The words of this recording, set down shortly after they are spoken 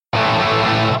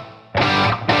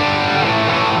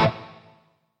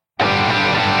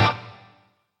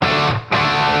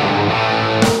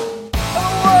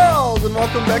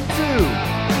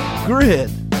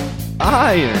Grid,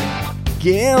 Iron,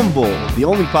 Gamble, the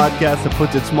only podcast that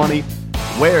puts its money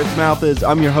where its mouth is.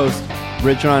 I'm your host,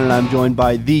 Rich Ryan, and I'm joined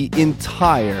by the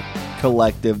entire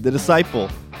collective, the Disciple,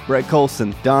 Brett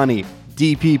Colson, Donnie,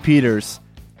 DP Peters,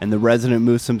 and the resident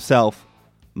moose himself,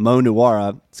 Mo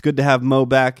Nuwara. It's good to have Mo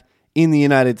back in the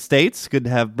United States. Good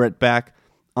to have Brett back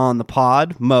on the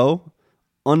pod. Mo,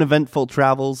 uneventful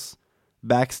travels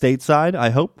back stateside,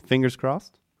 I hope. Fingers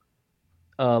crossed.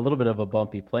 A little bit of a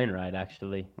bumpy plane ride,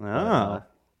 actually. Yeah,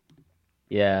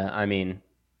 I mean,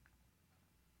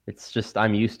 it's just,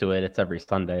 I'm used to it. It's every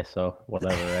Sunday, so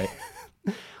whatever, right?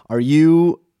 Are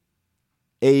you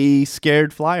a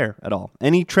scared flyer at all?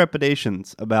 Any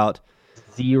trepidations about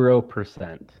 0%.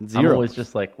 0%? I'm always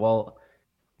just like, well,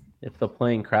 if the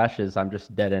plane crashes, I'm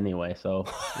just dead anyway, so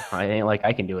I ain't like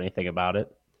I can do anything about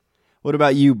it. What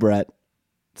about you, Brett?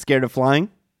 Scared of flying?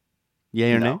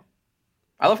 Yay or nay?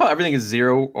 I love how everything is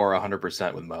 0 or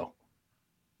 100% with Mo.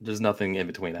 There's nothing in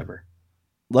between ever.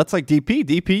 Let's like DP.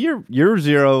 DP, you're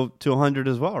 0 to 100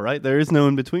 as well, right? There is no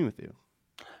in between with you.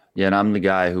 Yeah, and I'm the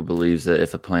guy who believes that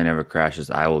if a plane ever crashes,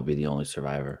 I will be the only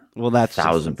survivor. Well, that's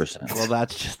 1,000%. Well,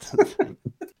 that's just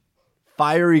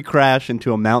fiery crash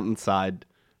into a mountainside.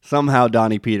 Somehow,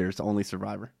 Donnie Peters, only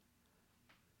survivor.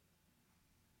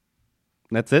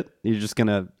 That's it? You're just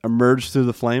gonna emerge through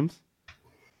the flames?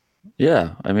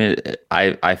 Yeah, I mean,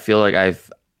 I feel like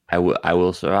I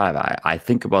will survive. I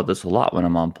think about this a lot when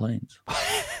I'm on planes.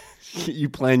 You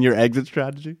plan your exit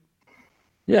strategy?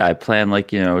 Yeah, I plan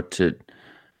to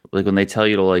when they tell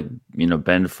you to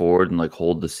bend forward and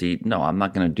hold the seat. No, I'm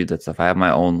not going to do that stuff. I have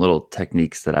my own little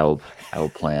techniques that I will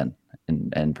plan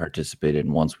and participate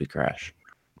in once we crash.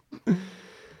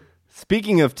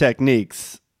 Speaking of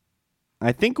techniques,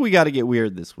 I think we got to get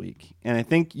weird this week. And I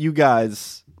think you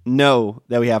guys know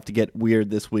that we have to get weird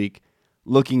this week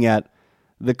looking at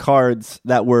the cards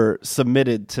that were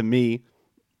submitted to me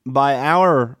by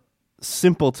our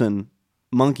simpleton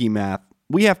monkey math.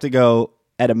 We have to go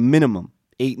at a minimum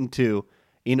 8-2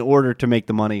 in order to make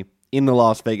the money in the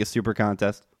Las Vegas Super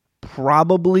Contest.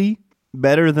 Probably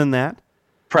better than that.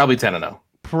 Probably 10-0.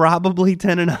 Probably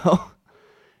 10-0.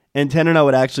 And 10-0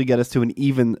 would actually get us to an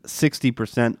even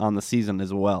 60% on the season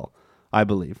as well, I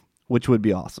believe, which would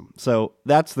be awesome. So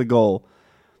that's the goal.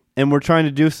 And we're trying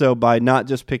to do so by not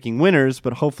just picking winners,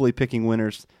 but hopefully picking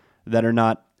winners that are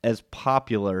not as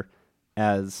popular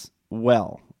as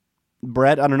well.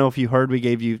 Brett, I don't know if you heard, we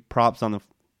gave you props on the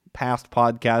past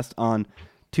podcast on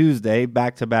Tuesday,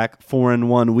 back-to-back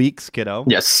 4-1 weeks, kiddo.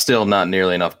 Yes, still not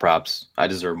nearly enough props. I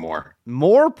deserve more.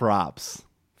 More props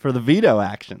for the veto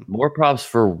action. More props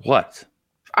for what?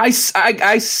 I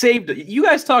saved it. You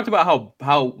guys talked about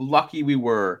how lucky we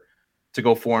were to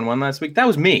go 4-1 last week. That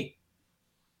was me.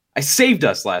 I saved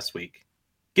us last week.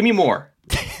 Give me more.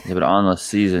 Yeah, but on the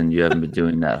season, you haven't been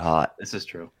doing that hot. This is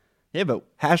true. Yeah, but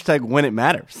hashtag when it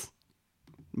matters.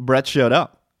 Brett showed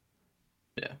up.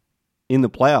 Yeah. In the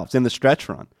playoffs, in the stretch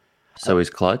run. So he's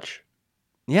clutch?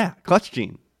 Yeah, clutch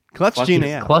gene. Clutch gene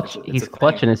AF. He's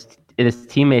clutch, and his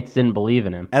teammates didn't believe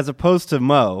in him. As opposed to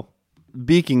Mo,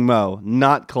 beaking Mo,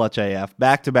 not clutch AF,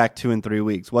 back-to-back 2 and 3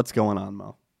 weeks. What's going on,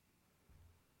 Mo?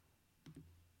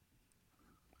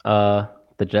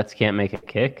 The Jets can't make a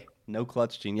kick. No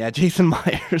clutch gene. Yeah, Jason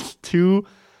Myers, 2.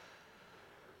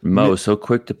 Mo, so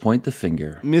quick to point the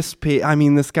finger. I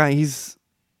mean, this guy, he's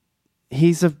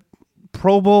a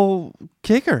Pro Bowl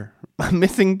kicker.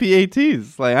 Missing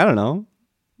PATs. I don't know.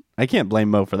 I can't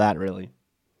blame Mo for that, really.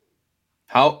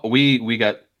 How we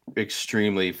got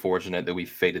extremely fortunate that we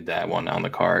faded that one on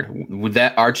the card.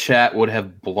 Our chat would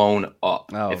have blown up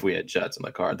if we had Jets on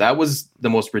the card. That was the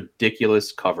most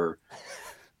ridiculous cover.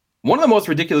 One of the most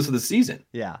ridiculous of the season.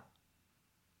 Yeah.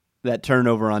 That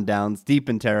turnover on downs, deep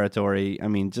in territory. I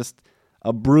mean, just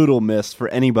a brutal miss for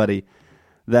anybody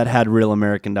that had real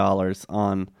American dollars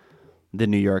on the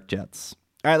New York Jets.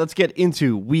 All right, let's get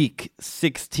into Week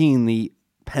 16, the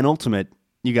penultimate.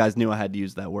 You guys knew I had to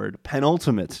use that word.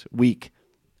 Penultimate week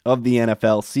of the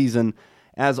NFL season.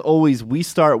 As always, we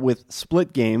start with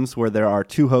split games where there are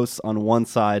 2 hosts on one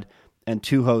side and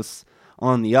 2 hosts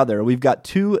on the other. We've got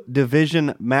 2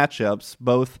 division matchups,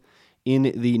 both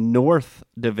in the North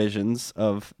divisions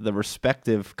of the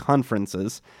respective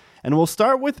conferences. And we'll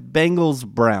start with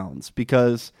Bengals-Browns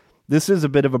because this is a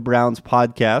bit of a Browns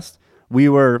podcast. We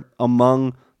were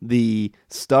among the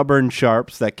stubborn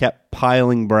sharps that kept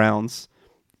piling Browns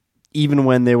even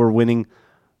when they were winning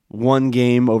 1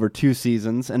 game over 2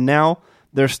 seasons. And now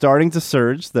they're starting to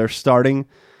surge. They're starting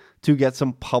to get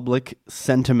some public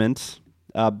sentiment.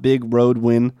 A big road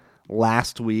win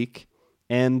last week.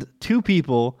 And 2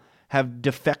 people have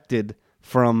defected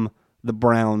from the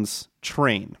Browns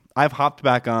train. I've hopped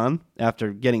back on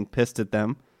after getting pissed at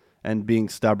them and being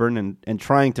stubborn and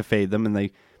trying to fade them, and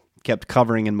they kept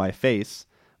covering in my face.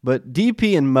 But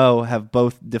DP and Mo have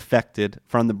both defected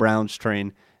from the Browns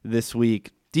train this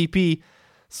week. DP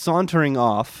sauntering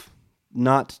off,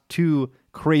 not too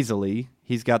crazily.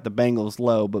 He's got the Bengals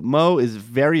low, but Mo is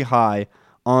very high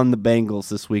on the Bengals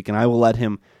this week, and I will let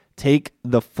him take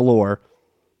the floor.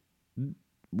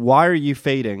 Why are you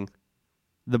fading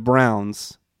the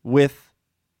Browns with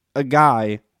a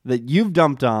guy that you've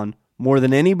dumped on more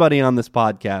than anybody on this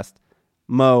podcast?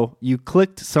 Mo, you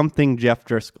clicked something Jeff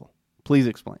Driscoll. Please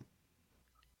explain.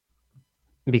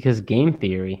 Because game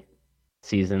theory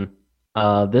season.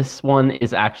 This one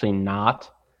is actually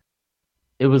not.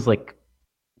 It was like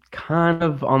kind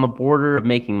of on the border of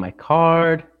making my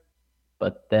card,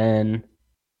 but then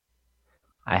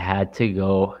I had to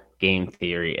go game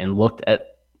theory and looked at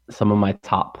some of my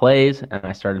top plays, and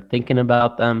I started thinking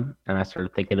about them, and I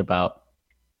started thinking about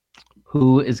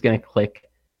who is going to click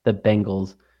the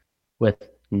Bengals with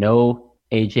no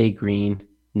AJ Green,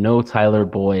 no Tyler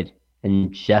Boyd,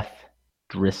 and Jeff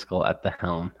Driscoll at the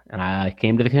helm. And I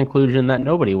came to the conclusion that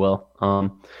nobody will.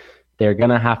 They're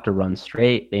going to have to run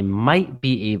straight. They might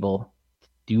be able to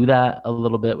do that a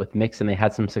little bit with Mixon. They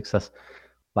had some success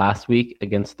last week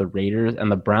against the Raiders, and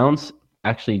the Browns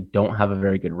actually don't have a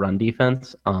very good run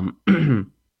defense.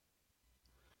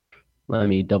 Let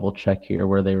me double check here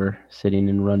where they were sitting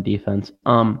in run defense.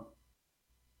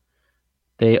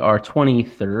 They are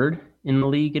 23rd in the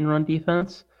league in run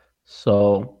defense.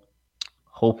 So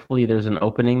hopefully there's an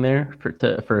opening there for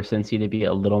Cincy to be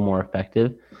a little more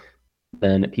effective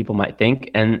than people might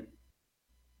think. And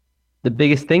the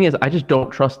biggest thing is I just don't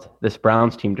trust this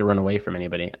Browns team to run away from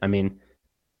anybody. I mean,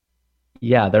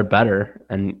 yeah, they're better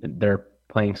and they're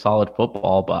playing solid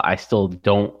football, but I still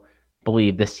don't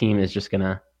believe this team is just going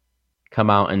to come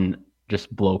out and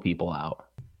just blow people out.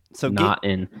 So not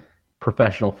in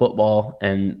professional football,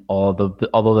 and although the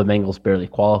Bengals barely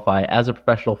qualify as a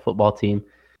professional football team,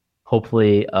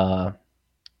 hopefully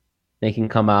they can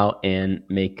come out and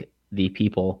make the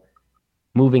people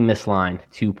moving this line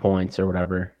 2 points or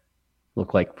whatever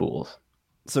look like fools.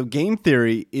 So game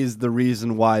theory is the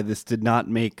reason why this did not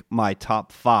make my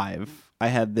top 5. I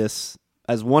had this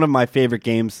as one of my favorite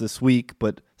games this week,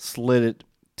 but slid it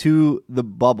to the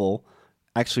bubble.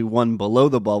 Actually one below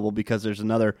the bubble because there's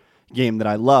another game that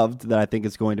I loved that I think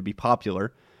is going to be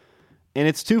popular. And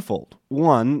it's twofold.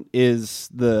 One is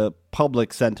the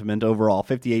public sentiment overall,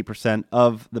 58%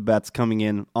 of the bets coming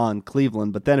in on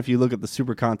Cleveland. But then if you look at the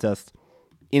Super Contest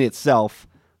in itself,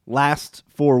 last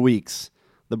 4 weeks,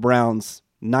 the Browns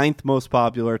 9th most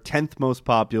popular, 10th most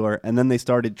popular, and then they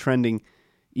started trending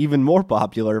even more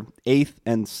popular, 8th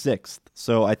and 6th.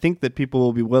 So I think that people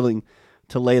will be willing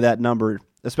to lay that number,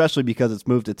 especially because it's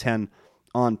moved to 10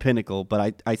 on Pinnacle.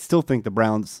 But I still think the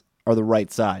Browns are the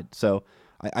right side. So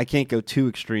I can't go too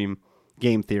extreme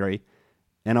game theory.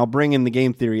 And I'll bring in the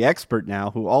game theory expert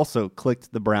now, who also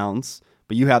clicked the Browns,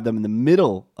 but you have them in the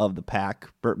middle of the pack.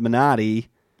 Bert Minotti,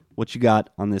 what you got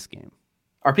on this game?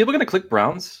 Are people going to click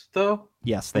Browns, though?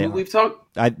 Yes, they are. We've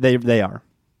talked. They are.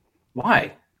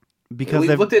 Why? Because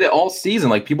we've looked at it all season.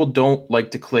 Like, people don't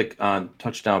like to click on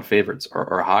touchdown favorites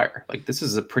or higher. Like, this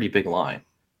is a pretty big line.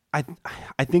 I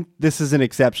think this is an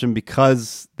exception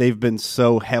because they've been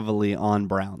so heavily on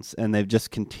Browns and they've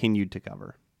just continued to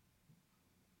cover.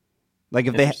 Like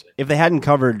if they hadn't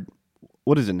covered,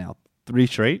 what is it now, 3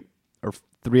 straight or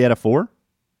 3 out of 4,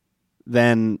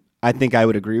 then I think I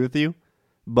would agree with you.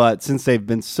 But since they've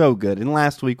been so good, and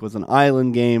last week was an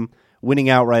island game, winning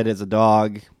outright as a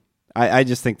dog, I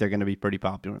just think they're going to be pretty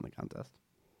popular in the contest.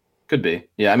 Could be.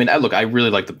 Yeah, I mean, I really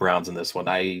like the Browns in this one.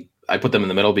 I put them in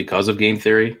the middle because of game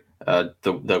theory.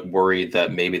 The worry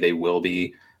that maybe they will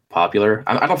be popular.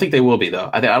 I don't think they will be, though.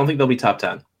 I don't think they'll be top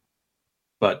 10.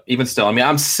 But even still, I mean,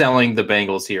 I'm selling the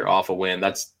Bengals here off a win.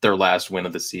 That's their last win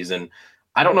of the season.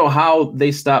 I don't know how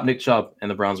they stop Nick Chubb and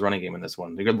the Browns running game in this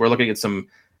one. We're looking at some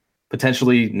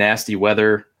potentially nasty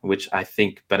weather, which I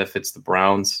think benefits the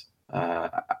Browns.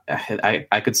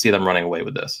 I could see them running away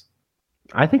with this.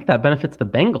 I think that benefits the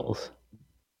Bengals.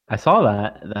 I saw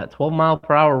that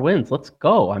 12-mile-per-hour winds. Let's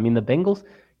go. I mean, the Bengals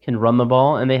can run the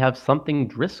ball, and they have something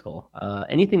Driscoll.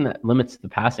 Anything that limits the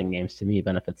passing games, to me,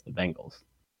 benefits the Bengals.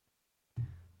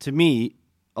 To me,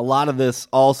 a lot of this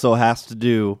also has to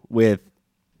do with,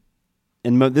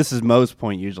 and this is Mo's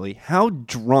point usually, how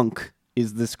drunk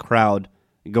is this crowd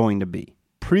going to be?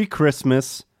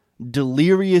 Pre-Christmas,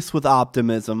 delirious with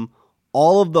optimism,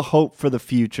 all of the hope for the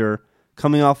future,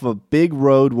 coming off of a big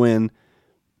road win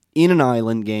in an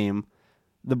island game.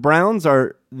 The Browns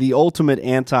are the ultimate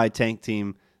anti-tank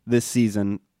team this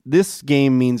season. This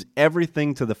game means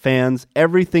everything to the fans,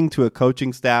 everything to a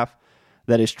coaching staff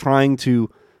that is trying to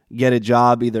get a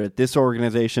job either at this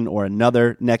organization or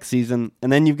another next season.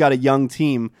 And then you've got a young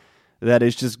team that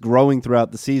is just growing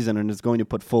throughout the season and is going to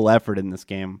put full effort in this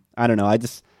game. I don't know.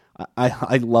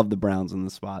 I love the Browns in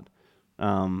this spot,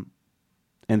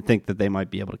 and think that they might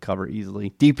be able to cover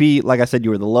easily. DP, like I said, you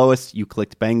were the lowest. You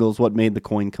clicked Bengals. What made the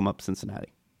coin come up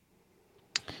Cincinnati?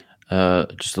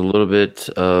 Just a little bit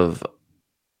of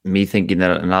me thinking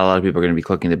that not a lot of people are going to be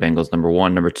clicking the Bengals. Number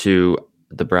one. Number two,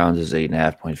 the Browns is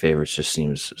 8.5-point favorites. Just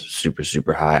seems super,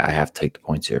 super high. I have to take the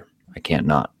points here. I can't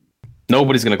not.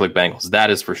 Nobody's going to click Bengals. That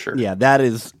is for sure. Yeah, that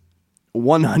is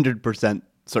 100%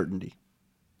 certainty.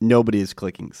 Nobody is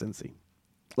clicking Cincy.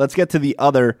 Let's get to the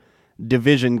other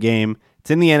division game.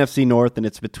 It's in the NFC North, and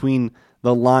it's between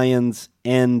the Lions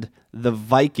and the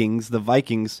Vikings. The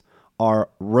Vikings are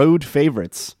road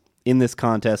favorites in this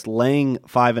contest, laying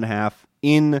 5.5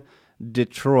 in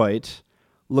Detroit.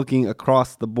 Looking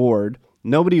across the board,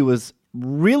 nobody was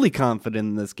really confident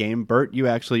in this game. Bert, you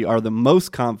actually are the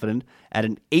most confident at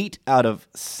an 8 out of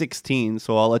 16,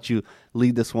 so I'll let you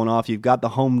lead this one off. You've got the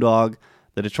home dog,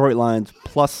 the Detroit Lions,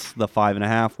 plus the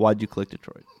 5.5. Why'd you click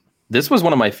Detroit? This was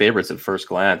one of my favorites at first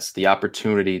glance, the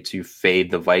opportunity to fade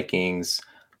the Vikings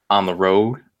on the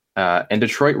road. And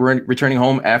Detroit returning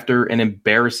home after an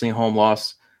embarrassing home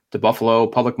loss to Buffalo.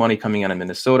 Public money coming out of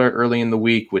Minnesota early in the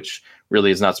week, which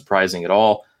really is not surprising at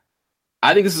all.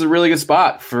 I think this is a really good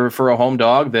spot for a home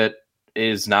dog that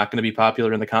is not going to be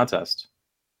popular in the contest.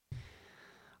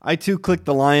 I too clicked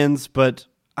the Lions, but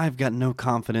I've got no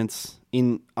confidence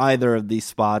in either of these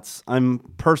spots. I'm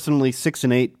personally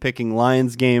 6-8 picking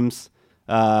Lions games,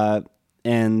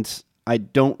 and I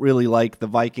don't really like the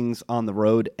Vikings on the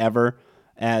road ever,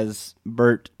 as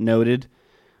Bert noted.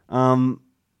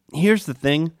 Here's the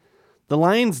thing. The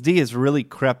Lions D has really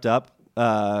crept up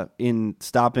in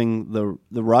stopping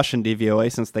the rush and DVOA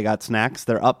since they got Snacks.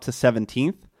 They're up to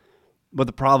 17th, but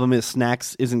the problem is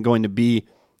Snacks isn't going to be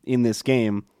in this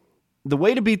game. The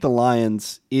way to beat the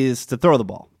Lions is to throw the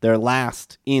ball. They're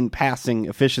last in passing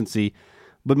efficiency,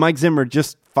 but Mike Zimmer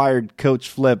just fired Coach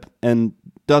Flip and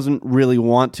doesn't really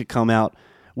want to come out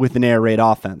with an air raid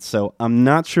offense. So I'm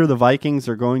not sure the Vikings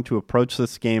are going to approach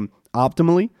this game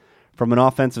optimally from an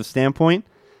offensive standpoint.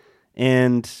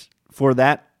 And for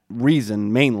that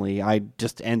reason, mainly, I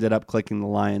just ended up clicking the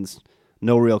Lions.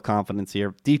 No real confidence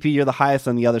here. DP, you're the highest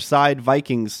on the other side.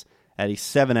 Vikings at a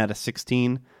 7 out of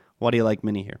 16. Why do you like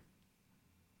Mini here?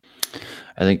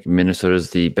 I think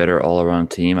Minnesota's the better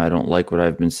all-around team. I don't like what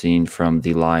I've been seeing from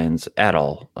the Lions at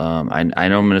all. I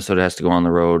know Minnesota has to go on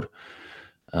the road.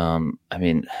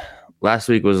 Last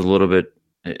week was a little bit,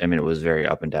 it was very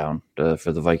up and down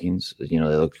for the Vikings. They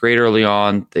looked great early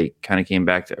on. They kind of came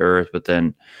back to earth, but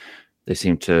then they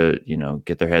seemed to,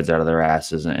 get their heads out of their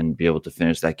asses and be able to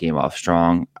finish that game off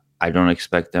strong. I don't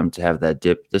expect them to have that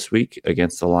dip this week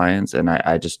against the Lions, and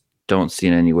I just don't see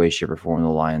in any way, shape, or form the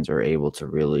Lions are able to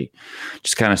really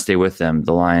just kind of stay with them.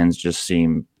 The Lions just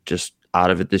seem just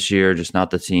out of it this year, just not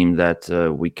the team that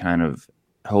we kind of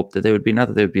hoped that they would be. Not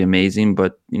that they would be amazing,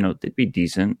 but, they'd be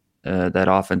decent. That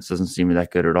offense doesn't seem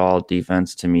that good at all.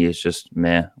 Defense, to me, is just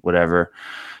meh, whatever.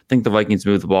 I think the Vikings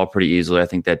move the ball pretty easily. I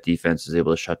think that defense is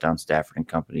able to shut down Stafford and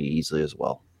company easily as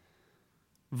well.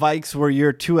 Vikes were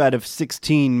your 2 out of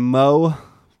 16. Mo,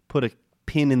 put a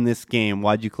pin in this game.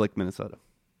 Why'd you click Minnesota?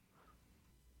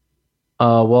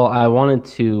 Well, I wanted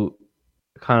to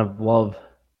kind of love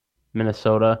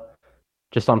Minnesota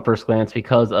just on first glance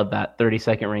because of that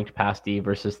 32nd ranked pass D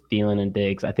versus Thielen and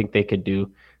Diggs. I think they could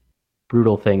do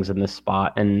brutal things in this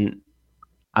spot. And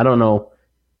I don't know,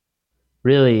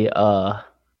 really, I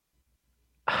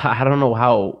don't know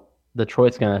how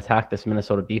Detroit's going to attack this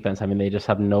Minnesota defense. I mean, they just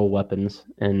have no weapons.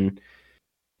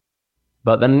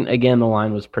 But then again, the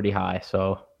line was pretty high,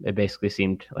 so it basically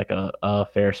seemed like a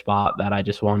fair spot that I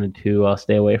just wanted to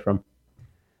stay away from.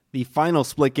 The final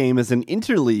split game is an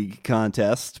interleague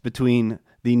contest between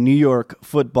the New York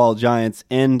Football Giants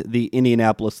and the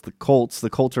Indianapolis Colts. The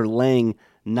Colts are laying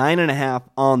 9.5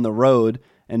 on the road,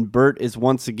 and Bert is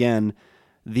once again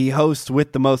the host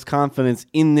with the most confidence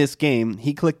in this game.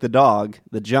 He clicked the dog,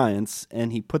 the Giants,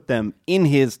 and he put them in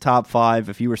his top 5.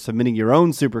 If you were submitting your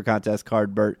own Super Contest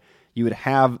card, Bert, you would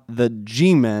have the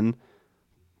G-Men.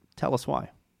 Tell us why.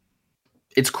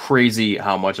 It's crazy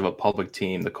how much of a public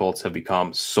team the Colts have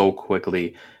become so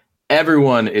quickly.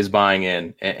 Everyone is buying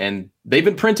in, and they've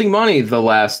been printing money the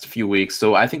last few weeks,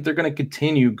 so I think they're going to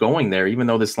continue going there, even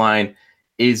though this line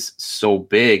is so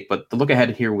big. But the look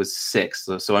ahead here was 6.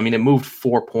 So it moved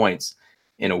 4 points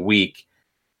in a week.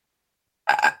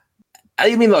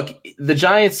 Look, the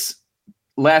Giants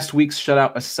last week's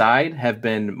shutout aside, have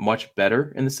been much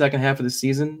better in the second half of the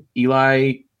season.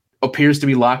 Eli appears to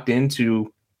be locked in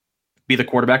to be the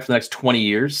quarterback for the next 20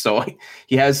 years, so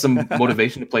he has some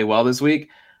motivation to play well this week.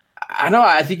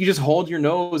 I think you just hold your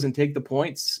nose and take the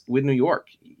points with New York,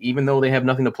 even though they have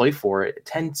nothing to play for.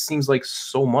 10 seems like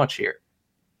so much here.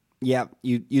 Yeah,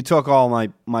 you took all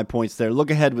my points there. Look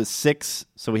ahead was 6,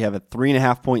 so we have a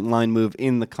 3.5 point line move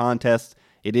in the contest.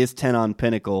 It is 10 on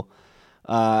Pinnacle.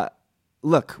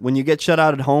 Look, when you get shut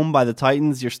out at home by the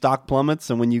Titans, your stock plummets,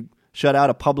 and when you shut out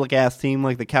a public-ass team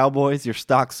like the Cowboys, your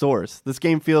stock soars. This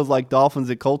game feels like Dolphins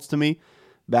at Colts to me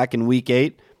back in Week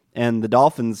 8, and the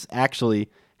Dolphins actually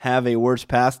have a worse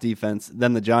pass defense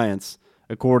than the Giants,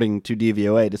 according to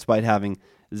DVOA, despite having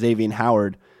Xavier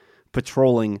Howard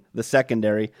patrolling the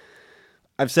secondary.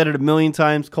 I've said it a million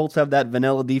times, Colts have that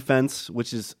vanilla defense,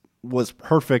 which was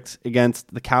perfect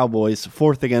against the Cowboys,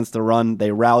 fourth against the run.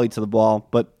 They rallied to the ball,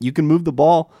 but you can move the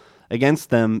ball against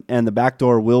them, and the back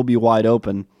door will be wide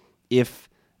open if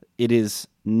it is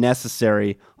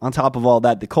necessary. On top of all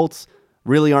that, the Colts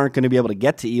really aren't going to be able to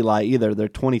get to Eli either. They're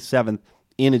 27th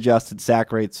in adjusted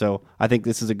sack rate, so I think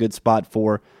this is a good spot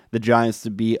for the Giants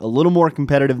to be a little more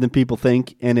competitive than people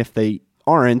think, and if they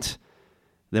aren't,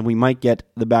 then we might get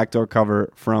the backdoor cover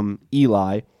from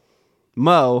Eli.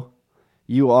 Mo,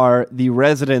 you are the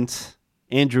resident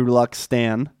Andrew Luck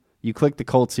stan. You click the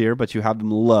Colts here, but you have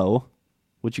them low.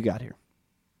 What you got here?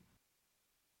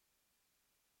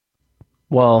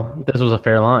 Well, this was a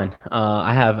fair line.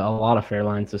 I have a lot of fair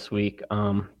lines this week.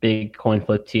 Big coin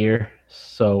flip tier,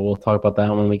 so we'll talk about that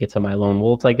when we get to my lone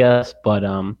wolves, I guess. But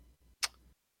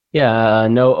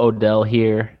no Odell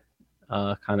here.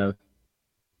 Kind of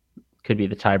could be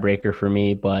the tiebreaker for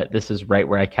me, but this is right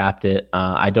where I capped it.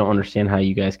 I don't understand how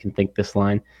you guys can think this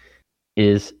line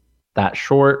is that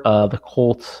short. The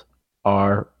Colts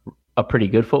are a pretty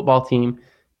good football team.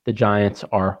 The Giants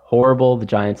are horrible. The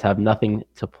Giants have nothing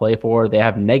to play for. They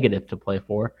have negative to play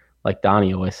for, like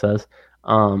Donnie always says.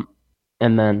 And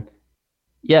then,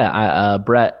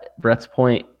 Brett's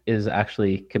point is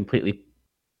actually completely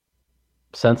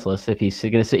senseless. If he's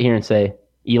going to sit here and say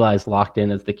Eli's locked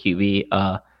in as the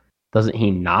QB, doesn't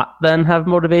he not then have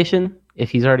motivation?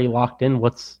 If he's already locked in,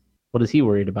 what is he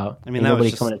worried about? I mean,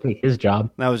 nobody coming to take his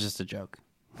job. That was just a joke.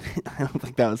 I don't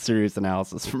think that was serious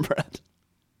analysis from Brett.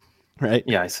 Right?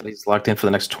 Yeah, I said he's locked in for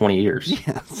the next 20 years.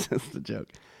 Yeah, it's just a joke.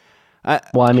 I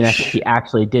think he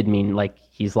actually did mean like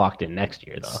he's locked in next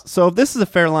year, though. So if this is a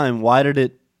fair line, why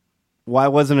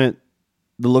wasn't it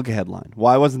the look-ahead line?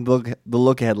 Why wasn't the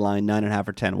look-ahead line 9.5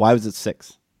 or 10? Why was it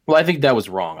 6? Well, I think that was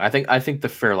wrong. I think the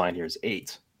fair line here is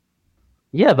 8.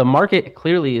 Yeah, the market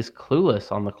clearly is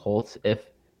clueless on the Colts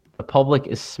if the public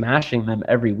is smashing them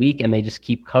every week and they just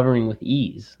keep covering with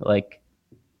ease. Like,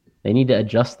 they need to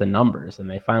adjust the numbers, and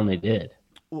they finally did.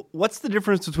 What's the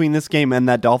difference between this game and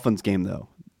that Dolphins game, though,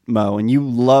 Mo? And you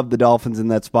love the Dolphins in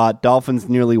that spot. Dolphins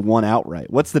nearly won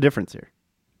outright. What's the difference here?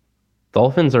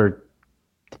 Dolphins are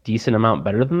a decent amount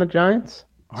better than the Giants,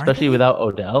 especially without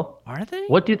Odell. Are they?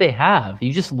 What do they have?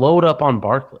 You just load up on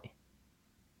Barkley.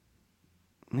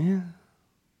 Yeah.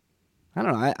 I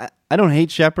don't know. I don't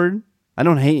hate Shepard. I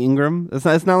don't hate Ingram. It's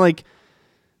not like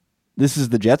this is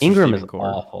the Jets. Ingram is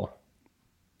awful.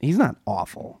 He's not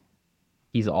awful.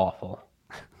 He's awful.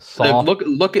 Soft,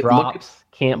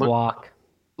 can't block.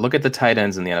 Look at the tight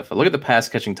ends in the NFL. Look at the pass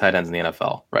catching tight ends in the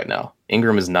NFL right now.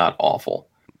 Ingram is not awful.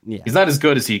 Yeah. He's not as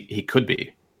good as he could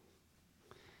be.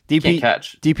 DP, can't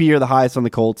catch. DP, you're the highest on the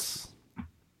Colts.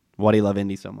 Why do you love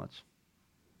Indy so much?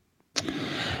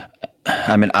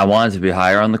 I mean, I wanted to be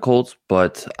higher on the Colts,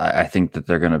 but I think that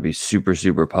they're going to be super,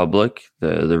 super public.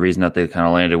 The reason that they kind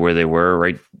of landed where they were,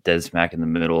 right dead smack in the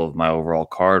middle of my overall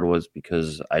card, was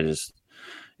because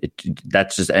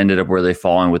that just ended up where they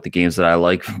fall in with the games that I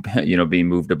like, being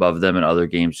moved above them, and other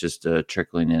games just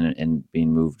trickling in and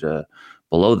being moved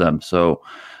below them. So,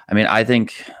 I mean, I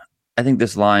think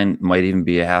this line might even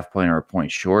be a half point or a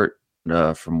point short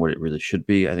from what it really should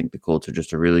be. I think the Colts are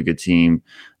just a really good team.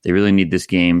 They really need this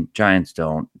game. Giants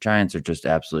don't. Giants are just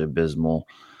absolutely abysmal.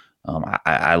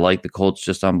 I like the Colts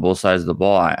just on both sides of the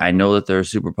ball. I know that they're a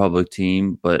super public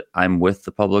team, but I'm with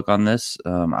the public on this.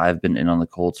 I've been in on the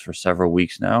Colts for several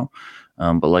weeks now.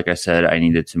 But like I said, I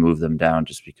needed to move them down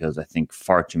just because I think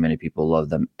far too many people love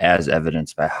them, as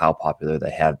evidenced by how popular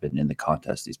they have been in the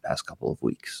contest these past couple of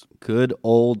weeks. Good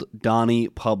old Donnie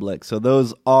Public. So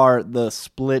those are the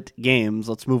split games.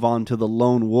 Let's move on to the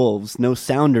Lone Wolves. No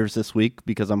Sounders this week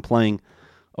because I'm playing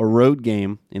a road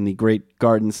game in the great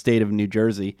Garden State of New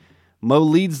Jersey. Mo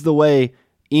leads the way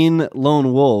in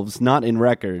Lone Wolves, not in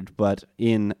record, but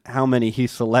in how many he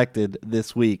selected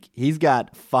this week. He's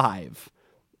got 5.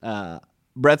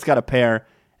 Brett's got a pair,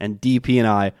 and DP and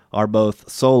I are both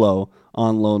solo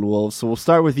on Lone Wolves. So we'll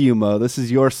start with you, Mo. This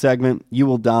is your segment. You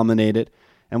will dominate it.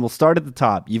 And we'll start at the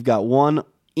top. You've got one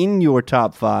in your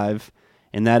top 5,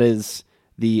 and that is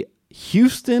the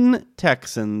Houston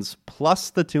Texans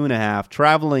plus the 2.5,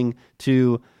 traveling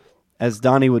to, as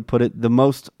Donnie would put it, the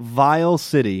most vile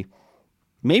city,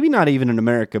 maybe not even in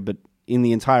America, but in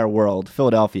the entire world,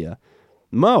 Philadelphia.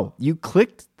 Mo, you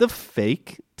clicked the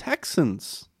fake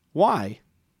Texans. Why?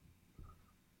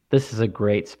 This is a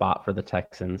great spot for the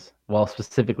Texans. Well,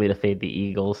 specifically to fade the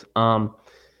Eagles.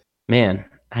 Man,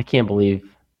 I can't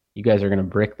believe you guys are going to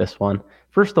brick this one.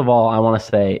 First of all, I want to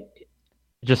say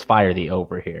just fire the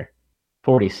over here.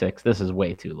 46, this is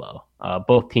way too low.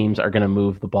 Both teams are going to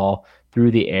move the ball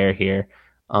through the air here.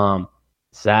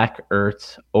 Zach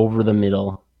Ertz over the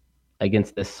middle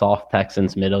against this soft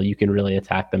Texans middle. You can really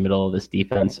attack the middle of this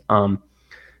defense. And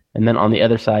then on the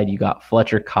other side, you got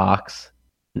Fletcher Cox,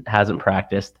 hasn't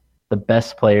practiced, the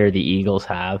best player the Eagles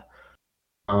have.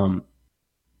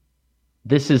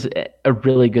 This is a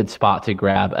really good spot to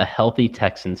grab a healthy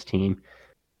Texans team.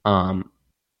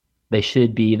 This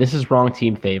is wrong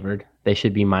team favored. They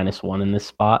should be -1 in this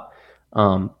spot.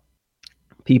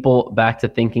 People back to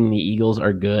thinking the Eagles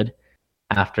are good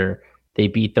after they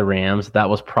beat the Rams. That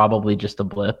was probably just a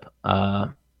blip. I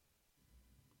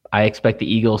expect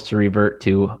the Eagles to revert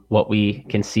to what we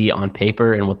can see on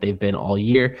paper and what they've been all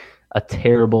year. A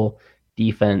terrible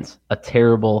defense, a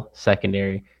terrible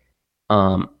secondary.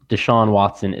 Deshaun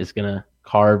Watson is going to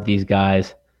carve these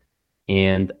guys.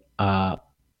 And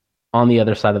on the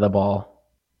other side of the ball,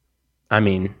 I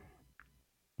mean,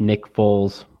 Nick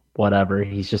Foles, whatever,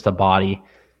 he's just a body.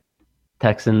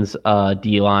 Texans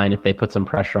D-line, if they put some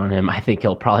pressure on him, I think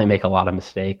he'll probably make a lot of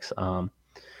mistakes. I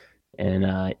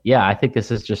think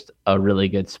this is just a really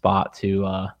good spot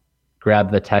to grab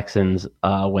the Texans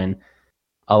when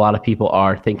a lot of people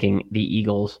are thinking the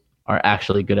Eagles are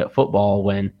actually good at football,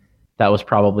 when that was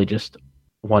probably just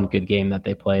one good game that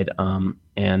they played.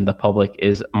 And the public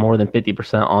is more than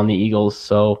 50% on the Eagles,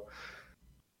 so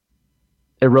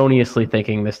erroneously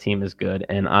thinking this team is good,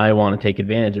 and I want to take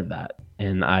advantage of that.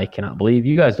 And I cannot believe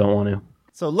you guys don't want to.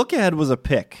 So look ahead was a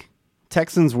pick.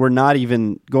 Texans were not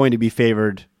even going to be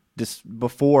favored just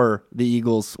before the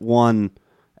Eagles won,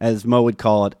 as Mo would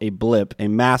call it, a blip, a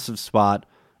massive spot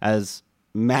as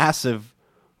massive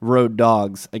road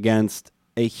dogs against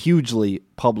a hugely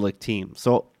public team.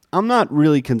 So I'm not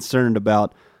really concerned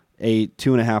about a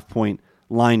 2.5 point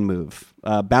line move.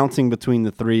 Bouncing between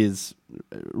the three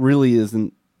really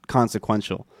isn't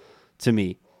consequential to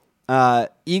me.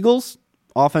 Eagles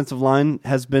offensive line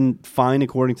has been fine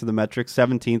according to the metrics,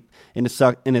 17th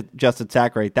in adjusted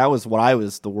attack rate. That was what I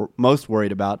was most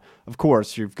worried about. Of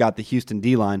course, you've got the Houston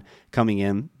D-line coming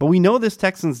in, but we know this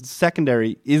Texans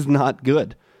secondary is not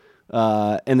good.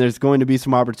 And there's going to be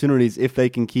some opportunities if they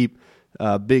can keep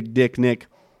Big Dick Nick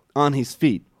on his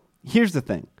feet. Here's the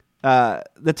thing.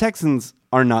 The Texans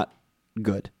are not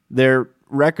good. Their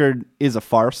record is a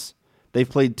farce. They've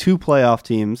played 2 playoff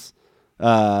teams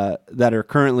that are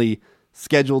currently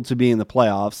scheduled to be in the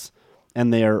playoffs,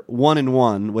 and they are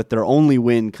 1-1 with their only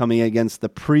win coming against the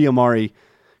pre-Amari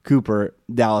Cooper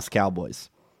Dallas Cowboys.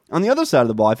 On the other side of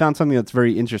the ball, I found something that's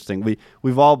very interesting.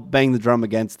 We've all banged the drum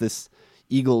against this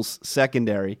Eagles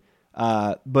secondary,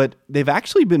 but they've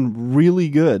actually been really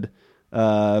good,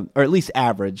 or at least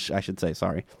average, I should say,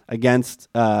 against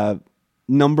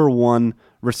number 1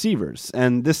 receivers.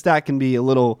 And this stat can be a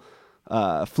little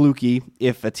fluky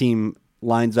if a team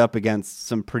lines up against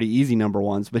some pretty easy number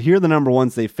 1s, but here are the number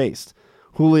 1s they faced.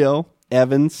 Julio,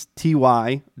 Evans,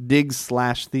 T.Y.,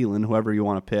 Diggs/Thielen, whoever you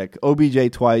want to pick,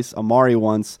 OBJ twice, Amari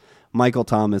once, Michael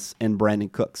Thomas, and Brandon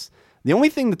Cooks. The only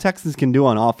thing the Texans can do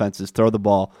on offense is throw the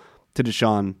ball to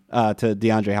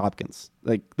DeAndre Hopkins.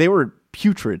 Like, they were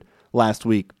putrid last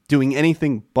week, doing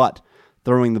anything but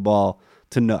throwing the ball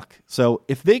to Nook. So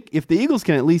if the Eagles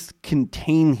can at least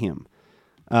contain him,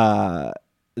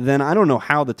 then I don't know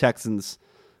how the Texans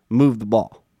move the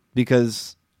ball,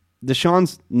 because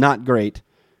Deshaun's not great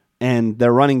and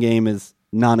their running game is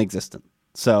non-existent.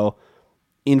 So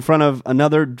in front of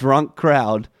another drunk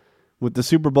crowd with the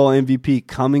Super Bowl MVP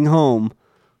coming home,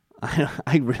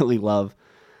 I really love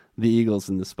the Eagles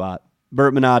in this spot.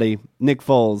 Bert Minotti, Nick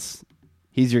Foles,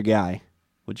 he's your guy.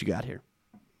 What you got here?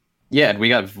 Yeah, we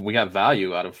got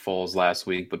value out of Foles last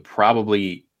week, but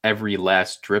probably every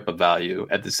last drip of value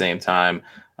at the same time.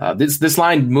 This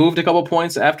line moved a couple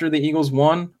points after the Eagles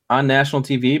won on national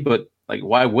TV, but like,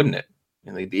 why wouldn't it?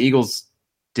 The Eagles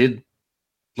did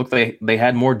look like they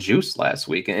had more juice last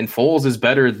week, and Foles is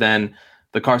better than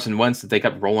the Carson Wentz that they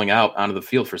kept rolling out onto the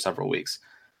field for several weeks.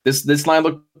 this line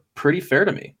looked pretty fair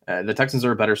to me. The Texans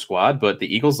are a better squad, but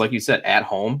the Eagles, like you said, at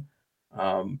home,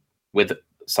 with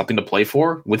something to play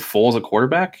for, with Foles a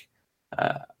quarterback,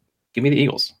 give me the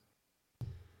Eagles.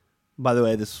 By the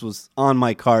way, this was on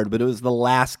my card, but it was the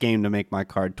last game to make my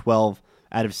card, 12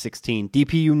 out of 16.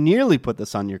 DP, you nearly put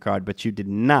this on your card, but you did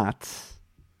not.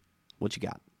 What you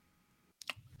got?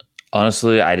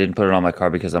 Honestly, I didn't put it on my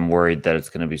card because I'm worried that it's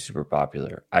going to be super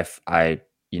popular.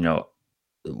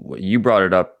 You brought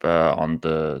it up on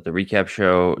the recap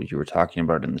show. You were talking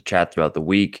about it in the chat throughout the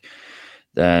week.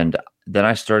 And then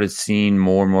I started seeing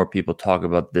more and more people talk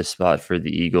about this spot for the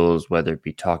Eagles, whether it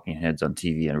be talking heads on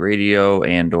TV and radio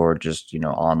and or just,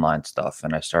 online stuff.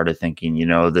 And I started thinking,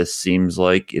 this seems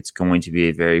like it's going to be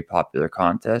a very popular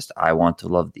contest. I want to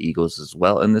love the Eagles as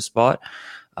well in this spot.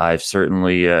 I've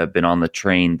certainly been on the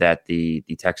train that the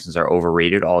Texans are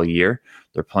overrated all year.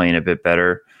 They're playing a bit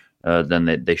better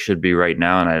than they should be right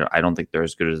now, and I don't think they're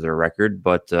as good as their record,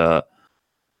 but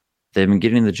they've been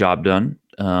getting the job done.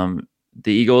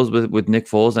 The Eagles with Nick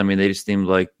Foles, I mean, they just seem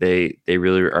like they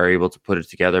really are able to put it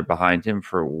together behind him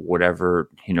for whatever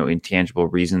intangible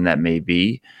reason that may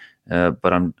be.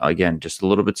 But I'm, again, just a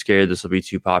little bit scared this will be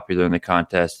too popular in the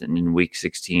contest. And in week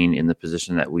 16, in the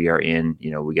position that we are in,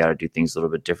 we got to do things a little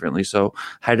bit differently. So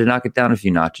I had to knock it down a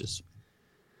few notches.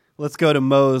 Let's go to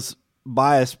Mo's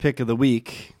bias pick of the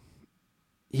week.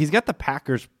 He's got the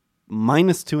Packers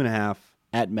 -2.5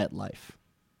 at MetLife.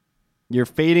 You're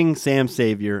fading Sam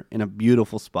Xavier in a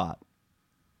beautiful spot.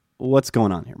 What's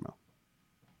going on here, Mo?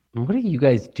 What are you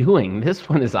guys doing? This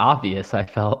one is obvious, I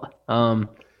felt.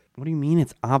 What do you mean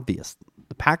it's obvious?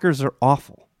 The Packers are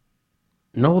awful.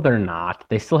 No, they're not.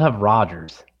 They still have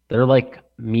Rodgers. They're like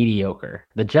mediocre.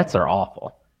 The Jets are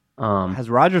awful. Has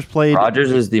Rodgers played?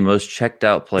 Rodgers is the most checked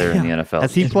out player in the NFL.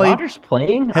 Has he is played? Rodgers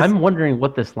playing? I'm wondering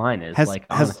what this line is.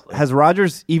 Has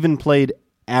Rodgers even played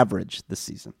average this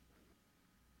season?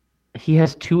 He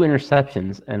has 2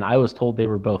 interceptions, and I was told they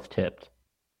were both tipped.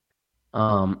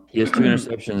 He has 2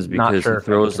 interceptions because he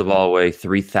throws the ball away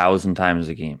 3,000 times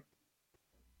a game.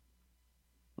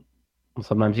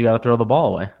 Sometimes you got to throw the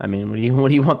ball away. I mean, what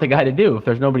do you want the guy to do if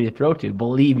there's nobody to throw to?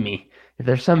 Believe me, if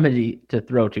there's somebody to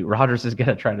throw to, Rodgers is going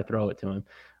to try to throw it to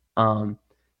him.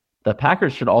 The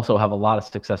Packers should also have a lot of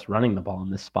success running the ball in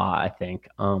this spot, I think.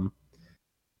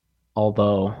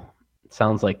 Although it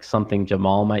sounds like something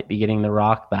Jamal might be getting the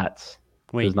rock.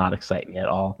 Does not excite me at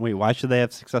all. Wait, why should they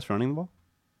have success running the ball?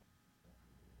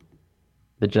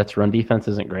 The Jets' run defense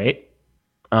isn't great.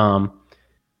 And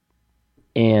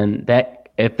that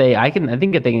I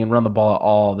think if they can run the ball at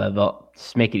all, that they'll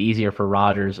just make it easier for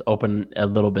Rodgers, open a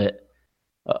little bit,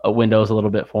 windows a little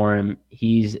bit for him.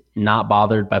 He's not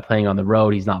bothered by playing on the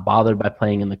road. He's not bothered by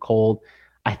playing in the cold.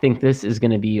 I think this is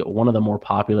going to be one of the more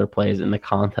popular plays in the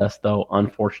contest, though,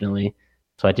 unfortunately.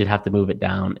 So I did have to move it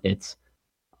down. It's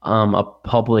a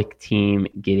public team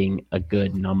getting a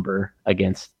good number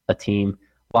against a team.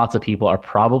 Lots of people are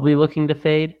probably looking to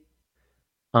fade.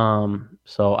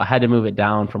 So I had to move it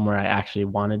down from where I actually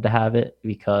wanted to have it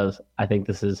because I think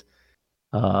this is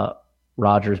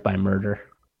Rodgers by murder.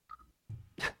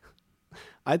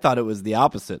 I thought it was the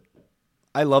opposite.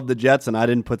 I love the Jets, and I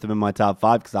didn't put them in my top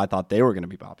 5 because I thought they were going to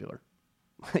be popular.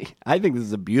 I think this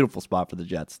is a beautiful spot for the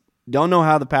Jets. Don't know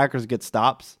how the Packers get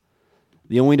stops.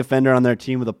 The only defender on their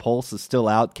team with a pulse is still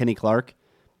out, Kenny Clark.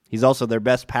 He's also their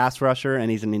best pass rusher,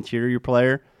 and he's an interior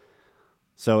player.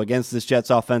 So against this Jets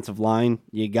offensive line,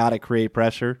 you got to create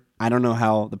pressure. I don't know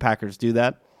how the Packers do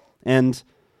that. And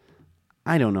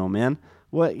I don't know, man.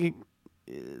 Why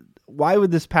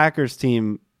would this Packers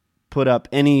team put up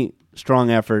any strong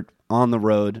effort on the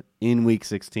road in Week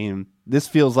 16? This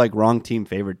feels like wrong team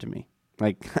favored to me.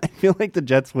 I feel like the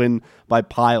Jets win by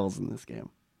piles in this game.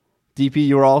 DP,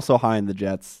 you were also high in the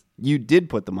Jets. You did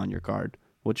put them on your card.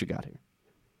 What you got here?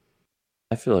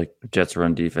 I feel like Jets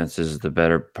run defense is the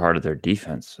better part of their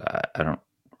defense.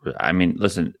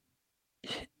 Listen,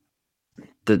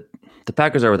 the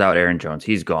Packers are without Aaron Jones.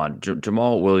 He's gone.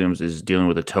 Jamal Williams is dealing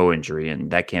with a toe injury,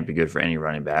 and that can't be good for any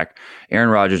running back. Aaron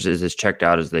Rodgers is as checked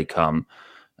out as they come.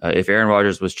 If Aaron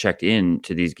Rodgers was checked in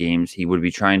to these games, he would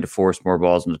be trying to force more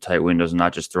balls into tight windows and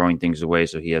not just throwing things away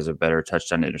so he has a better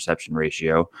touchdown to interception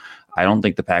ratio. I don't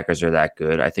think the Packers are that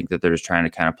good. I think that they're just trying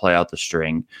to kind of play out the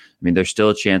string. I mean, there's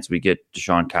still a chance we get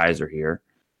DeShone Kizer here.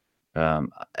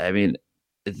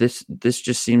 This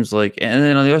just seems like, and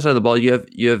then on the other side of the ball, you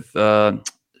have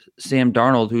Sam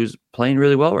Darnold, who's playing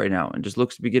really well right now and just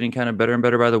looks to be getting kind of better and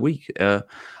better by the week.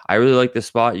 I really like this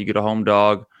spot. You get a home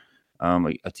dog.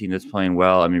 A team that's playing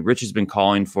well. I mean, Rich has been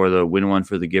calling for the win one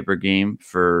for the Gipper game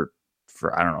for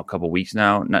for I don't know, a couple weeks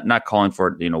now. Not calling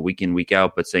for it, week in, week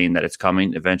out, but saying that it's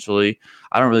coming eventually.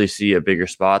 I don't really see a bigger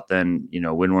spot than,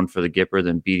 win one for the Gipper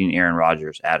than beating Aaron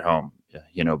Rodgers at home,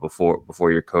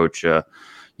 before your coach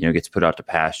gets put out to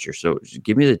pasture. So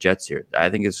give me the Jets here. I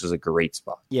think this is a great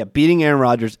spot. Yeah, beating Aaron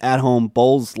Rodgers at home,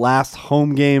 Bowles' last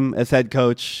home game as head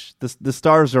coach. The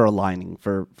stars are aligning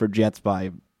for Jets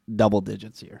by double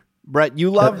digits here. Brett,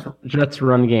 you love Jets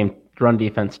run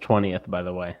defense 20th, by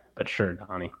the way. But sure,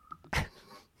 Donnie.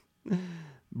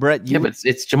 Brett, but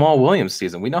it's Jamal Williams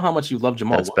season. We know how much you love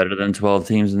Jamal. That's better than 12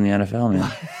 teams in the NFL,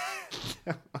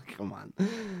 man. Come on.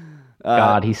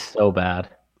 God, he's so bad.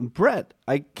 Brett,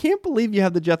 I can't believe you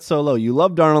have the Jets so low. You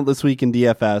love Darnold this week in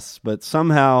DFS, but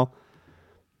somehow,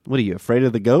 what are you, afraid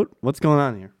of the GOAT? What's going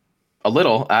on here? A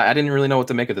little. I didn't really know what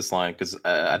to make of this line because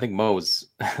I think Mo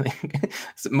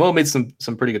made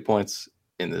some pretty good points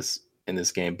in this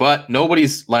game, but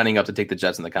nobody's lining up to take the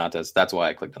Jets in the contest. That's why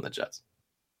I clicked on the Jets.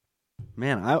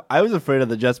 Man, I was afraid of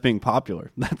the Jets being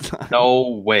popular.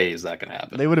 No way is that going to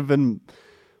happen. They would have been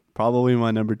probably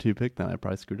my number 2 pick. Then I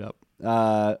probably screwed up.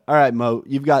 All right, Mo,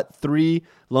 you've got 3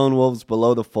 Lone Wolves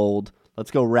below the fold.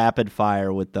 Let's go rapid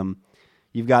fire with them.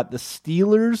 You've got the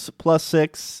Steelers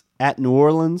 +6 at New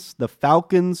Orleans, the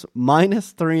Falcons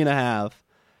 -3.5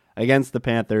 against the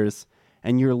Panthers,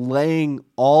 and you're laying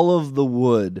all of the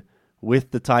wood with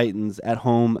the Titans at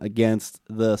home against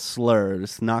the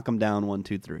Slurs. Knock them down 1,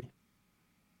 2, 3.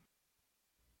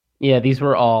 Yeah, these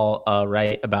were all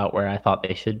right about where I thought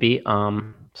they should be.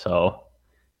 So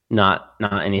not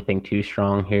anything too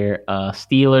strong here.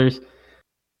 Steelers,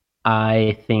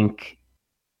 I think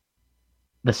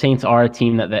the Saints are a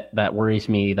team that worries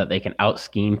me that they can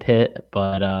out-scheme Pitt,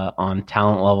 but on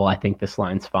talent level, I think this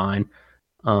line's fine.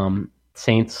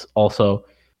 Saints also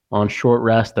on short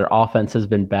rest. Their offense has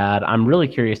been bad. I'm really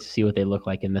curious to see what they look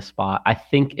like in this spot. I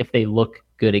think if they look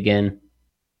good again,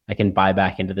 I can buy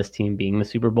back into this team being the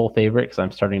Super Bowl favorite because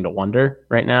I'm starting to wonder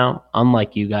right now.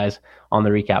 Unlike you guys on the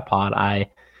recap pod, I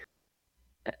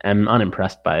am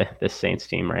unimpressed by this Saints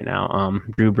team right now.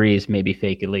 Drew Brees may be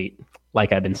fake elite,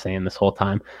 like I've been saying this whole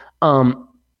time.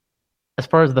 As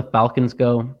far as the Falcons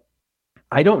go,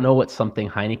 I don't know what something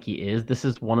Heineke is. This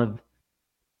is one of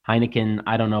Heineken.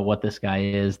 I don't know what this guy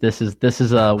is. This is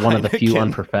one of the few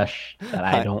unprofessional that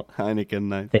I don't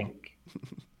think.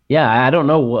 Yeah, I don't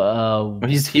know.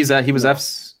 He was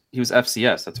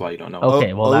FCS. That's why you don't know.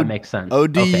 Okay, well that makes sense.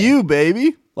 ODU,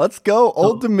 baby. Let's go,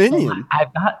 Old Dominion.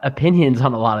 I've got opinions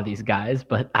on a lot of these guys,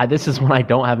 but this is one I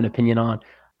don't have an opinion on.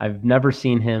 I've never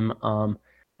seen him.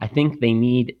 I think they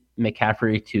need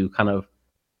McCaffrey to kind of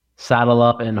saddle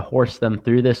up and horse them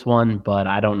through this one, but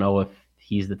I don't know if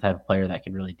he's the type of player that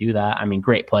can really do that. I mean,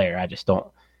 great player. I just don't,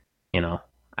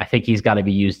 I think he's got to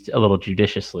be used a little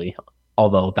judiciously,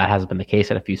 although that hasn't been the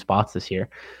case at a few spots this year.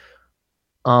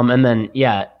 And then,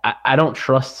 I don't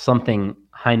trust something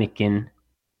Heineken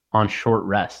on short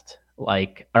rest,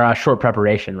 or short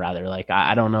preparation rather.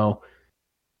 I don't know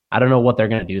what they're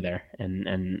going to do there.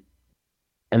 And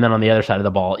then on the other side of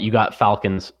the ball, you got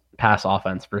Falcons pass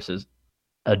offense versus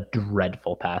a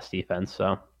dreadful pass defense.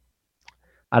 So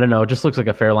I don't know. It just looks like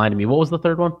a fair line to me. What was the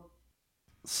third one?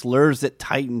 Slurs at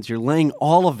Titans. You're laying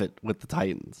all of it with the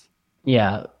Titans.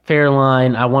 Yeah, fair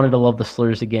line. I wanted to love the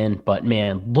Slurs again, but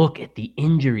man, look at the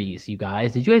injuries, you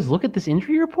guys. Did you guys look at this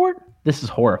injury report? This is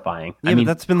horrifying. Yeah, I mean,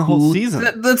 that's been the whole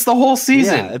season. That's the whole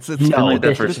season. Yeah, it's no,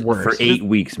 this is worse. For 8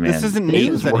 weeks, man. This isn't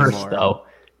news worse, anymore. Though.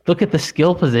 Look at the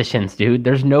skill positions, dude.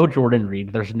 There's no Jordan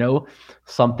Reed. There's no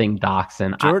something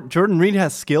Doxson. Jordan Reed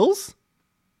has skills?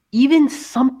 Even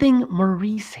something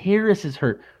Maurice Harris is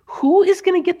hurt. Who is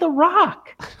going to get the rock?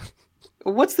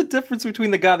 What's the difference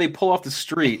between the guy they pull off the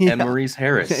street and Maurice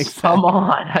Harris? Exactly. Come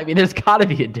on. I mean, there's got to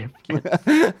be a difference.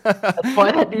 That's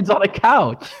why that dude's on a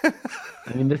couch.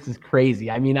 I mean, this is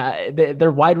crazy. I mean,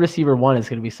 their wide receiver one is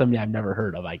going to be somebody I've never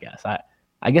heard of, I guess.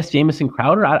 I guess Jamison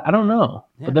Crowder, I don't know.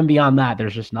 Yeah. But then beyond that,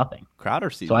 there's just nothing. Crowder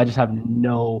season. So I just have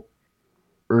no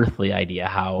earthly idea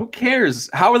how. Who cares?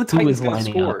 How are the Titans going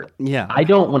to score? Up. Yeah.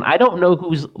 When I don't know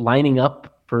who's lining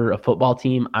up for a football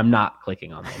team, I'm not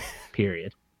clicking on them,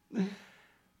 period.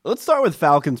 Let's start with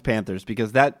Falcons-Panthers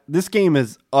because this game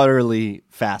is utterly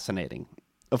fascinating.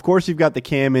 Of course, you've got the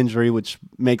Cam injury, which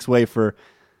makes way for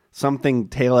something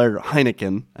Taylor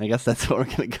Heineken. I guess that's what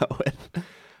we're going to go with.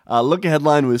 Look-ahead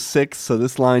line was 6, so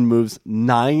this line moves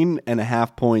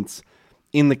 9.5 points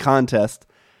in the contest.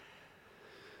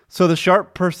 So the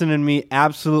sharp person in me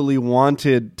absolutely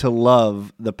wanted to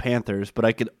love the Panthers, but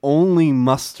I could only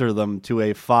muster them to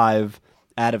a 5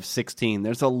 out of 16.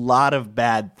 There's a lot of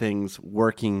bad things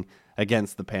working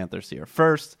against the Panthers here.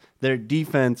 First, their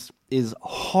defense is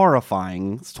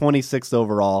horrifying. It's 26th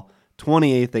overall,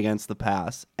 28th against the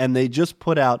pass, and they just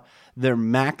put out their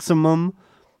maximum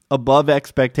above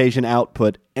expectation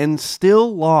output and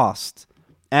still lost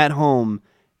at home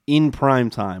in prime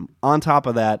time. On top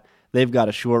of that, they've got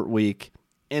a short week,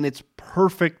 and it's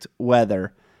perfect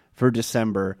weather for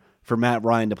December for Matt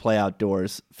Ryan to play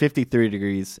outdoors, 53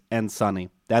 degrees and sunny.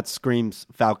 That screams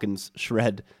Falcons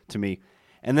shred to me.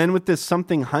 And then with this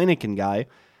something Heineken guy,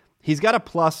 he's got a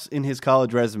plus in his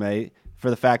college resume for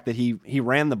the fact that he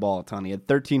ran the ball a ton. He had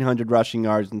 1,300 rushing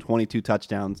yards and 22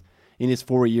 touchdowns in his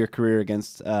 4-year career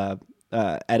against at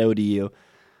ODU.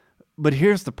 But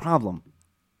here's the problem.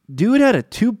 Dude had a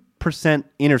 2%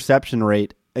 interception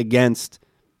rate against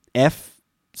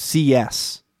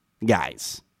FCS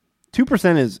guys.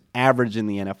 2% is average in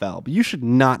the NFL, but you should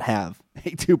not have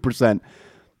a 2%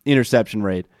 interception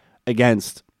rate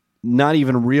against not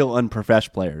even real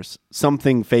unprofessional players,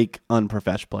 something fake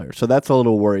unprofessional players. So that's a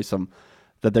little worrisome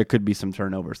that there could be some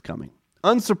turnovers coming.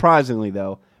 Unsurprisingly,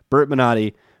 though, Bert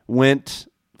Minotti went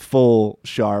full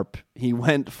sharp. He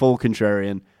went full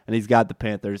contrarian, and he's got the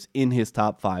Panthers in his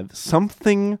top 5.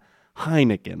 Something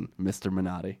Heineken, Mr.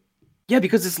 Minotti. Yeah,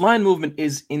 because this line movement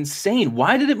is insane.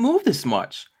 Why did it move this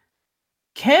much?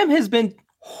 Cam has been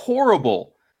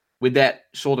horrible with that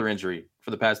shoulder injury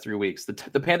for the past 3 weeks. The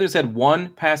Panthers had 1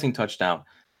 passing touchdown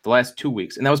the last 2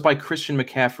 weeks, and that was by Christian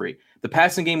McCaffrey. The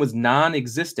passing game was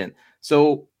non-existent.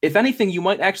 So if anything, you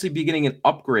might actually be getting an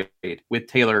upgrade with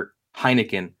Taylor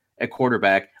Heineken at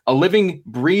quarterback. A living,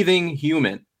 breathing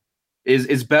human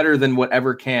is better than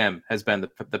whatever Cam has been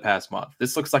the past month.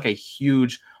 This looks like a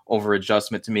huge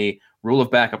over-adjustment to me. Rule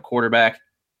of backup quarterback.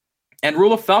 And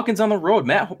rule of Falcons on the road.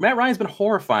 Matt Ryan's been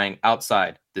horrifying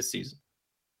outside this season.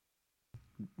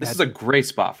 This is a great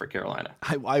spot for Carolina.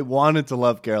 I wanted to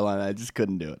love Carolina. I just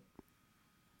couldn't do it.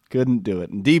 Couldn't do it.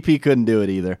 And DP couldn't do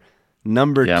it either.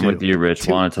 Number 2. I'm with you, Rich.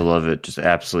 Wanted to love it. Just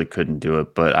absolutely couldn't do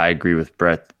it. But I agree with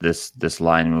Brett. This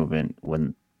line movement,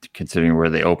 when considering where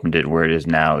they opened it, where it is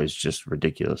now, is just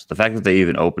ridiculous. The fact that they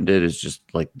even opened it is just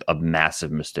like a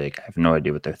massive mistake. I have no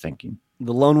idea what they're thinking.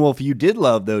 The lone wolf you did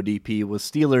love, though, DP, was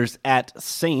Steelers at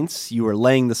Saints. You were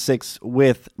laying the 6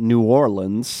 with New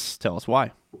Orleans. Tell us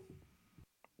why.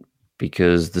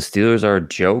 Because the Steelers are a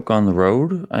joke on the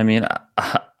road. I mean,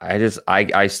 I'm just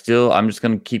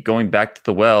going to keep going back to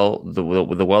the well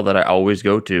that I always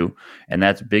go to, and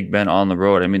that's Big Ben on the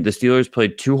road. I mean, the Steelers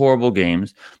played 2 horrible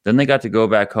games. Then they got to go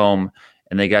back home,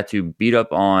 and they got to beat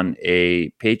up on a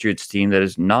Patriots team that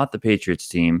is not the Patriots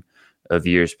team of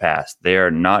years past. They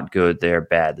are not good. They are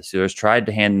bad. The Steelers tried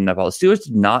to hand the ball. The Steelers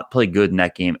did not play good in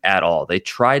that game at all. They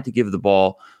tried to give the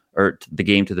ball or the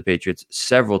game to the Patriots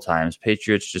several times.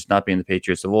 Patriots, just not being the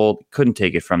Patriots of old, couldn't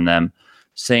take it from them.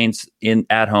 Saints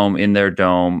at home in their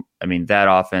dome. I mean, that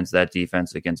offense, that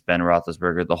defense against Ben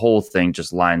Roethlisberger, the whole thing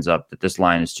just lines up that this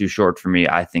line is too short for me.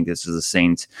 I think this is the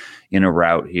Saints in a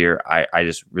rout here. I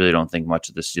just really don't think much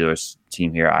of the Steelers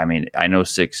team here. I mean, I know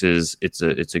 6 it's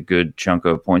a good chunk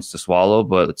of points to swallow,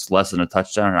 but it's less than a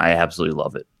touchdown, and I absolutely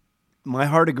love it. My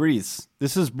heart agrees.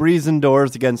 This is breeze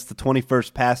indoors against the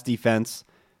 21st pass defense.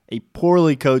 A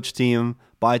poorly coached team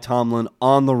by Tomlin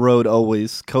on the road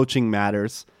always. Coaching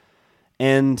matters.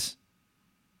 And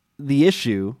the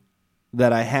issue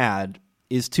that I had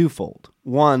is twofold.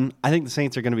 One, I think the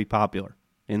Saints are going to be popular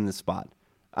in this spot.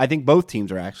 I think both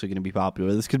teams are actually going to be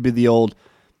popular. This could be the old,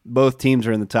 both teams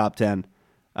are in the top 10.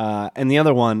 And the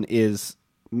other one is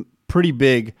pretty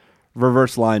big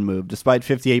reverse line move. Despite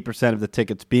 58% of the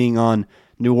tickets being on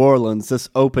New Orleans, this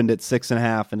opened at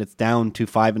 6.5 and it's down to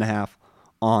 5.5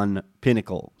 on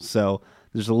Pinnacle. So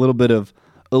there's a little bit of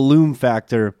a loom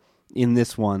factor in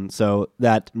this one. So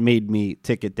that made me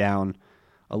tick it down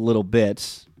a little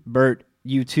bit. Bert,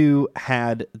 you two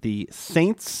had the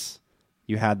Saints.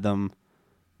 You had them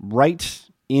right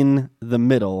in the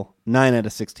middle. 9 out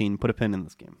of 16. Put a pin in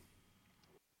this game.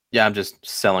 Yeah, I'm just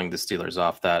selling the Steelers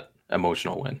off that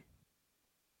emotional win.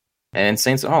 And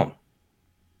Saints at home.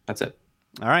 That's it.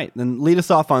 All right, then lead us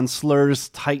off on Slurs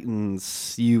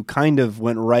Titans. You kind of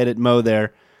went right at Mo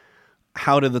there.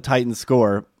 How did the Titans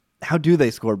score? How do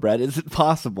they score, Brett? Is it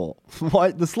possible?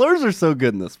 Why the Slurs are so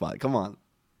good in this spot? Come on.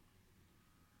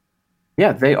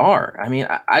 Yeah, they are. I mean,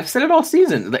 I've said it all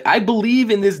season. I believe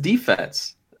in this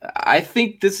defense. I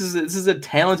think this is a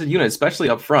talented unit, especially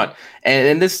up front.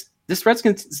 And this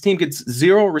Redskins team gets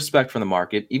zero respect from the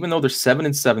market, even though they're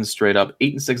 7-7 straight up,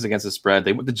 8-6 against the spread.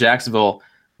 They went to Jacksonville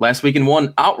last week and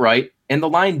won outright, and the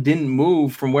line didn't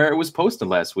move from where it was posted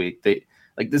last week.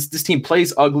 This team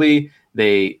plays ugly.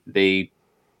 They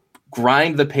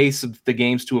grind the pace of the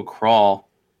games to a crawl,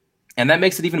 and that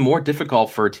makes it even more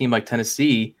difficult for a team like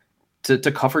Tennessee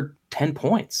to cover 10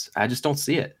 points. I just don't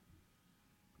see it.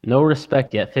 No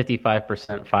respect yet.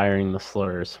 55% firing the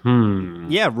slurs.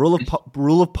 Yeah,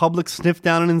 rule of public sniff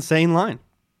down an insane line.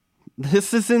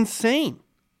 This is insane.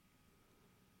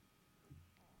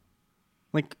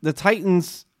 Like the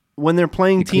Titans, when they're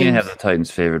playing teams, you can't have the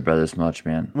Titans favored by this much,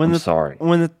 man. I'm sorry.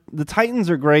 When the Titans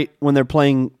are great when they're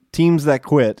playing teams that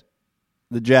quit,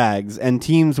 the Jags, and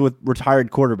teams with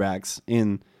retired quarterbacks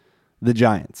in the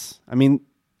Giants. I mean,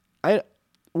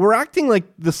 we're acting like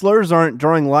the slurs aren't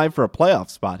drawing live for a playoff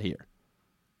spot here.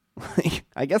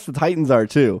 I guess the Titans are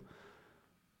too.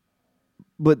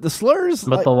 But the slurs...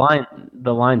 But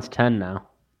the line's 10 now.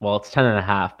 Well, it's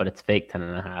 10.5, but it's fake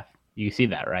 10.5. You see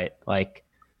that, right? Like,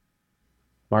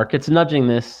 market's nudging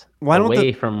this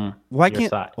away from your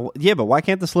side. Yeah, but why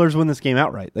can't the slurs win this game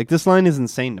outright? Like, this line is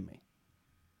insane to me.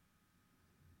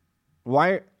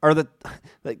 Why are the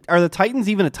Titans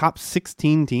even a top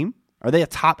 16 team? Are they a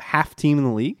top half team in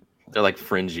the league? They're like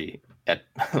fringy.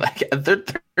 They're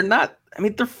not. I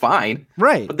mean, they're fine,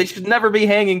 right? But they should never be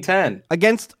hanging 10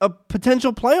 against a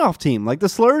potential playoff team like the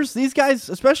slurs. These guys,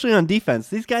 especially on defense,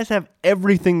 these guys have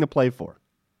everything to play for.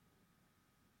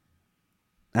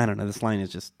 I don't know. This line is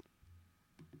just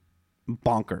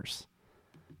bonkers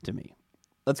to me.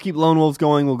 Let's keep Lone Wolves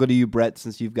going. We'll go to you, Brett,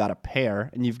 since you've got a pair,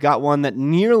 and you've got one that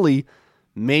nearly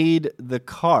made the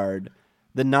card.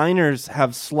 The Niners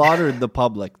have slaughtered the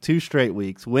public 2 straight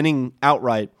weeks, winning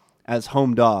outright as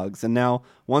home dogs. And now,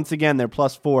 once again, they're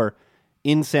 +4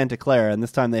 in Santa Clara, and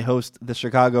this time they host the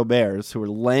Chicago Bears, who are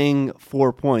laying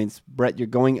 4 points. Brett, you're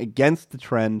going against the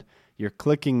trend. You're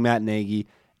clicking Matt Nagy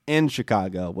and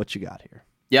Chicago. What you got here?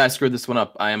 Yeah, I screwed this one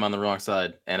up. I am on the wrong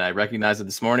side, and I recognized it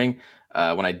this morning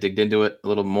when I digged into it a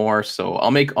little more. So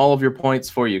I'll make all of your points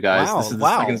for you guys.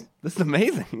 Wow, this is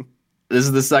amazing. This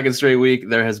is the second straight week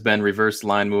there has been reverse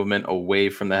line movement away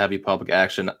from the heavy public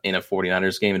action in a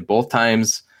 49ers game. And both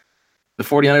times, the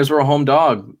 49ers were a home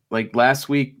dog. Like last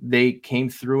week, they came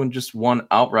through and just won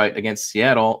outright against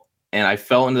Seattle, and I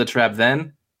fell into the trap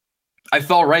then. I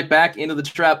fell right back into the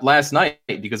trap last night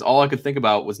because all I could think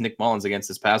about was Nick Mullins against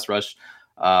his pass rush.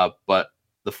 But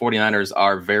the 49ers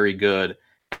are very good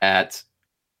at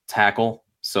tackle,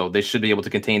 so they should be able to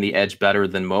contain the edge better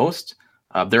than most.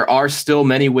 There are still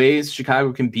many ways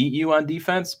Chicago can beat you on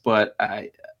defense, but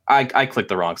I clicked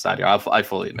the wrong side here. I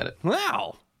fully admit it.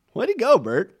 Wow. Way to go,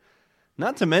 Bert.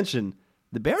 Not to mention,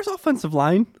 the Bears' offensive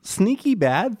line, sneaky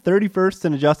bad, 31st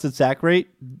in adjusted sack rate.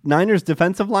 Niners'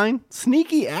 defensive line,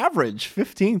 sneaky average,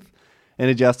 15th in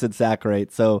adjusted sack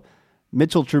rate. So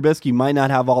Mitchell Trubisky might not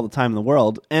have all the time in the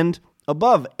world. And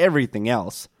above everything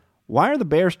else, why are the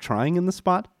Bears trying in the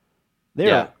spot? They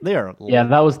are. Yeah,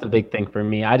 that was the big thing for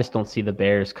me. I just don't see the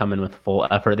Bears coming with full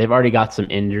effort. They've already got some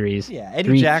injuries. Yeah,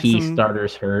 Three key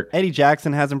starters hurt. Eddie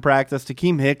Jackson hasn't practiced.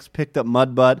 Hakeem Hicks picked up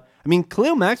mud butt. I mean,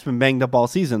 Khalil Mack's been banged up all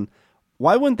season.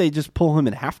 Why wouldn't they just pull him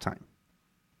at halftime?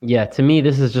 Yeah, to me,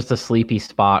 this is just a sleepy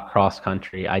spot cross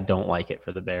country. I don't like it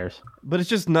for the Bears. But it's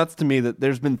just nuts to me that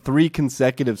there's been 3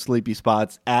 consecutive sleepy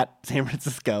spots at San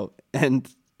Francisco. And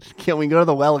can we go to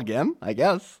the well again? I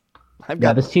guess.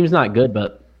 This team's not good,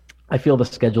 but I feel the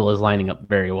schedule is lining up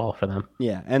very well for them.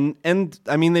 Yeah, and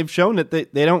I mean, they've shown that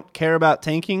they don't care about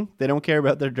tanking. They don't care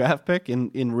about their draft pick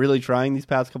in really trying these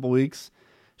past couple weeks.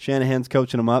 Shanahan's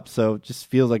coaching them up, so it just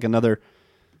feels like another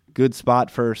good spot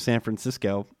for San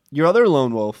Francisco. Your other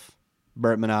lone wolf,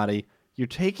 Bert Minotti, you're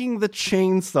taking the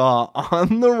chainsaw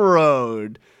on the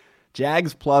road.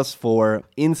 Jags +4,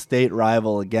 in-state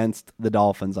rival against the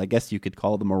Dolphins. I guess you could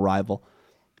call them a rival.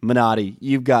 Minotti,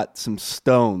 you've got some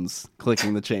stones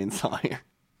clicking the chainsaw here.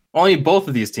 Only both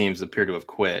of these teams appear to have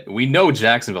quit. We know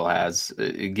Jacksonville has,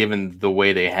 given the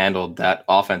way they handled that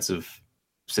offensive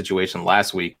situation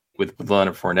last week with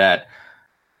Leonard Fournette.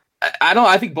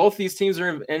 I think both these teams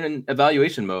are in an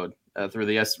evaluation mode through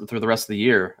the rest of the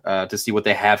year to see what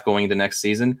they have going into next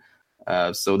season.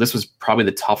 So this was probably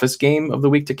the toughest game of the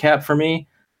week to cap for me.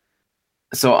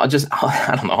 So I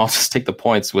don't know. I'll just take the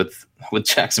points with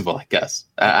Jacksonville, I guess.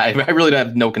 I really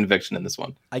have no conviction in this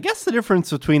one. I guess the difference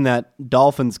between that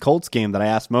Dolphins-Colts game that I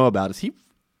asked Mo about is he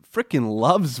freaking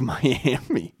loves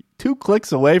Miami. 2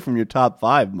 clicks away from your top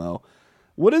 5, Mo.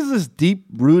 What is this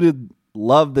deep-rooted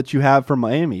love that you have for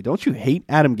Miami? Don't you hate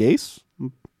Adam Gase?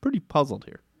 I'm pretty puzzled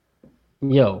here.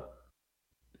 Yo,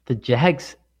 the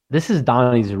Jags, this is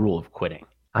Donnie's rule of quitting.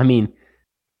 I mean,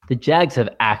 the Jags have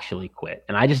actually quit,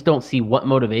 and I just don't see what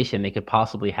motivation they could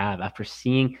possibly have after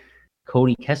seeing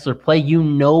Cody Kessler play. You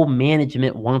know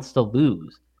management wants to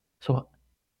lose. So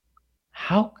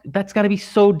how that's got to be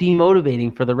so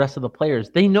demotivating for the rest of the players.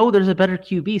 They know there's a better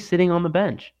QB sitting on the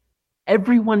bench.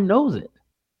 Everyone knows it.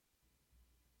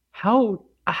 How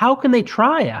can they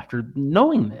try after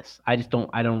knowing this? I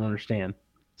don't understand.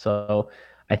 So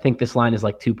I think this line is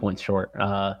like 2 points short.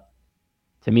 To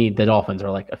me, the Dolphins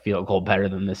are like a field goal better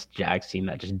than this Jags team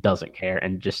that just doesn't care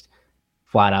and just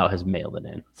flat out has mailed it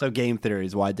in. So game theory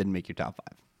is why it didn't make your top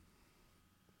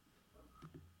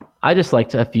 5. I just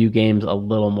liked a few games a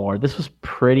little more. This was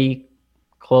pretty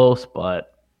close,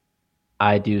 but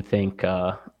I do think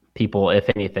people, if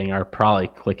anything, are probably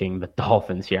clicking the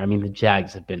Dolphins here. I mean, the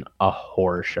Jags have been a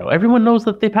horror show. Everyone knows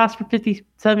that they passed for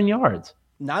 57 yards.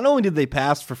 Not only did they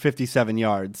pass for 57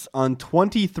 yards, on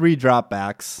 23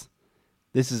 dropbacks,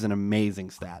 this is an amazing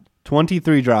stat.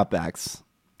 23 dropbacks.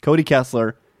 Cody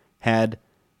Kessler had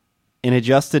an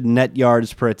adjusted net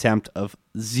yards per attempt of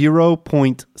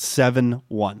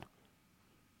 0.71.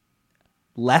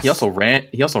 Less. He also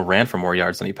ran for more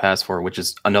yards than he passed for, which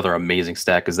is another amazing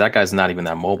stat because that guy's not even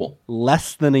that mobile.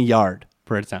 Less than a yard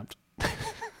per attempt.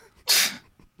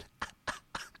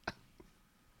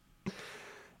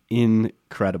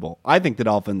 Incredible. I think the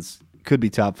Dolphins could be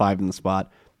top 5 in the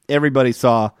spot. Everybody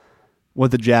saw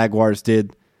what the Jaguars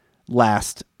did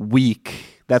last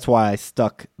week. That's why I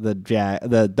stuck the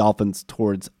Dolphins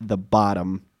towards the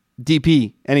bottom.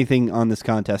 DP, anything on this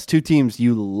contest? 2 teams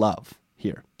you love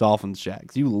here. Dolphins,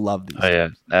 Jags. You love these. Oh, yeah.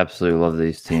 Absolutely love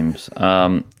these teams.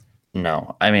 No.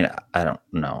 I mean, I don't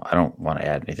know. I don't want to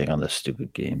add anything on this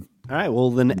stupid game. All right.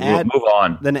 Well, then move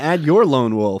on. Then add your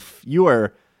lone wolf. You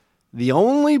are the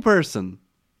only person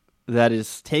that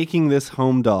is taking this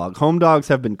home dog. Home dogs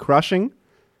have been crushing,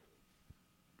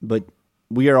 but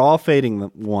we are all fading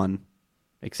one,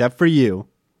 except for you,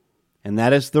 and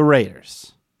that is the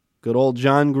Raiders. Good old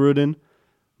John Gruden,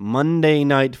 Monday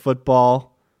Night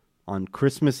Football on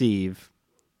Christmas Eve.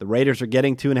 The Raiders are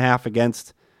getting 2.5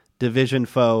 against division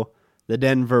foe, the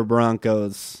Denver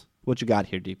Broncos. What you got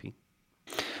here, DP?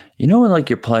 You know when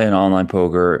you're playing online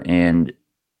poker and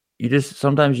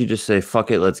sometimes you just say,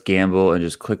 fuck it, let's gamble and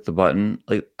just click the button.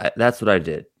 That's what I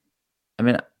did. I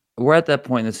mean, we're at that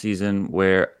point in the season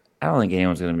where I don't think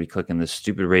anyone's going to be clicking this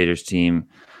stupid Raiders team.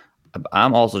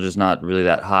 I'm also just not really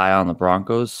that high on the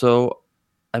Broncos. So,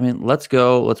 I mean, let's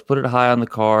go. Let's put it high on the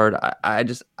card. I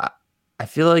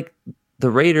feel like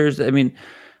the Raiders, I mean,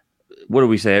 what do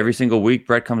we say? Every single week,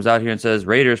 Brett comes out here and says,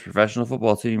 Raiders, professional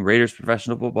football team, Raiders,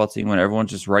 professional football team, when everyone's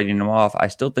just writing them off. I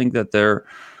still think that they're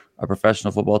a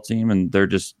professional football team and they're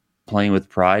just playing with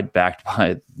pride backed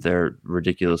by their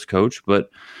ridiculous coach.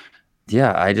 But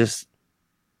yeah, I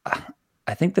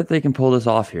think that they can pull this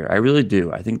off here. I really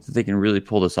do. I think that they can really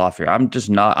pull this off here. I'm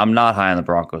not high on the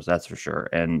Broncos, that's for sure.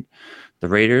 And the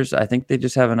Raiders, I think they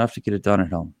just have enough to get it done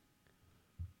at home.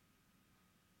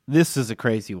 This is a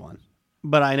crazy one,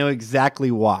 but I know exactly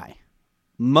why.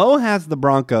 Mo has the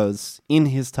Broncos in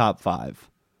his top 5.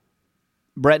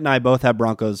 Brett and I both have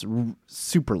Broncos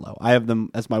super low. I have them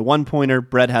as my 1-pointer.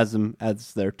 Brett has them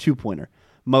as their 2-pointer.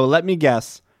 Mo, let me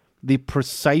guess the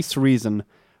precise reason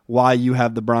why you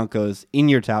have the Broncos in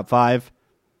your top 5.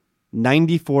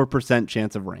 94%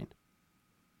 chance of rain.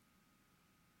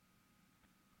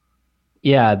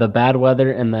 Yeah, the bad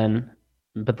weather,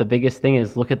 but the biggest thing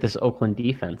is look at this Oakland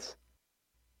defense.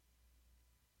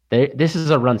 This is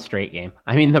a run straight game.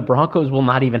 I mean, the Broncos will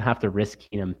not even have to risk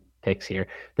Keenum picks here.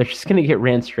 They're just going to get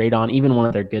ran straight on. Even one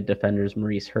of their good defenders,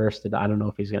 Maurice Hurst, I don't know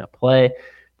if he's going to play.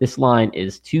 This line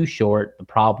is too short. The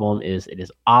problem is it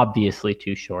is obviously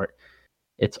too short.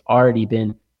 It's already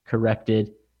been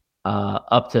corrected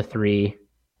up to 3,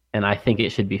 and I think it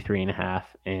should be 3.5.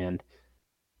 And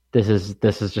this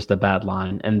is just a bad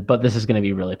line. But this is going to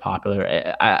be really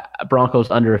popular. Broncos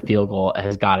under a field goal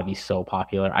has got to be so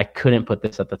popular. I couldn't put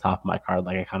this at the top of my card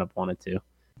like I kind of wanted to.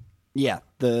 Yeah,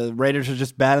 the Raiders are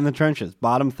just bad in the trenches.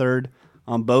 Bottom third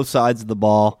on both sides of the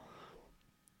ball.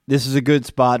 This is a good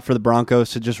spot for the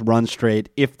Broncos to just run straight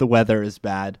if the weather is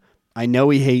bad. I know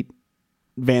we hate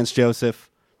Vance Joseph.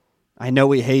 I know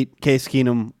we hate Case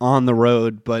Keenum on the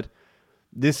road, but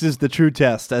this is the true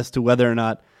test as to whether or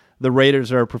not the Raiders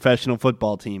are a professional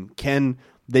football team. Can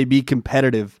they be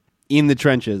competitive in the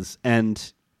trenches?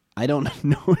 And I don't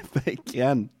know if they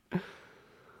can.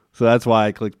 So that's why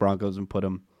I clicked Broncos and put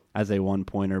them as a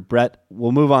 1-pointer. Brett,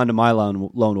 we'll move on to my lone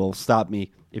wolf. Stop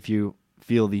me if you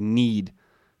feel the need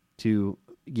to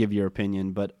give your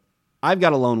opinion. But I've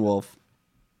got a lone wolf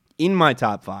in my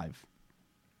top 5.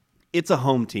 It's a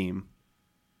home team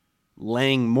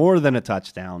laying more than a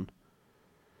touchdown.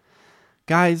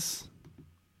 Guys,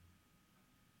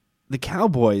 the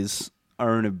Cowboys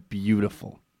are in a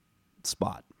beautiful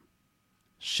spot.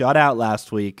 Shut out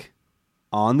last week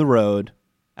on the road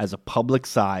as a public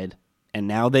side, and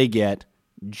now they get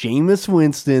Jameis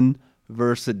Winston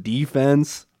versus a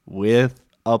defense with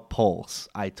a pulse.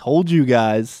 I told you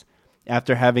guys,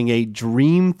 after having a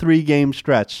dream 3-game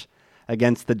stretch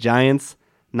against the Giants,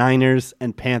 Niners,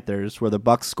 and Panthers, where the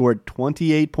Bucs scored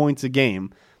 28 points a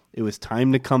game. It was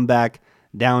time to come back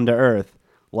down to earth.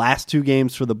 Last 2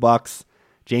 games for the Bucs,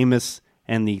 Jameis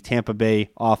and the Tampa Bay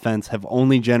offense have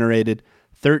only generated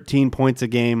 13 points a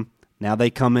game. Now they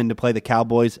come in to play the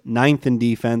Cowboys, 9th in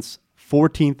defense,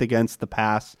 14th against the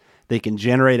pass. They can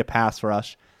generate a pass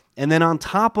rush. And then on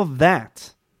top of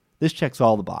that, this checks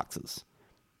all the boxes.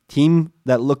 Team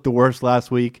that looked the worst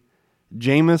last week,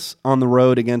 Jameis on the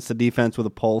road against the defense with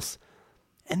a pulse.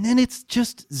 And then it's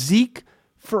just Zeke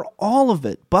for all of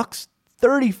it. Bucs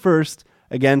 31st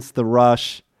against the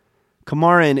rush.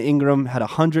 Kamara and Ingram had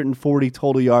 140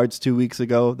 total yards 2 weeks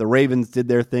ago. The Ravens did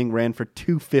their thing, ran for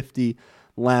 250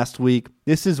 last week.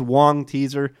 This is Wong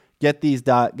teaser. Get these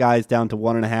guys down to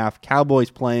 1.5. Cowboys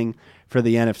playing for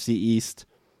the NFC East.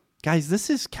 Guys, this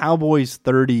is Cowboys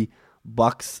 30,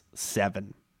 Bucs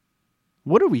 7.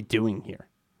 What are we doing here?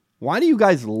 Why do you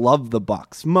guys love the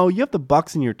Bucs? Mo, you have the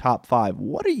Bucs in your top 5.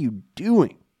 What are you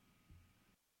doing?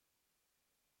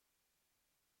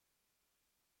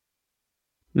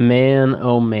 Man,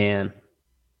 oh man.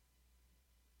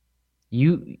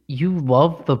 You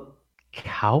love the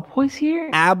Cowboys here?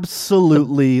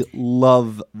 Absolutely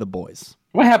love the boys.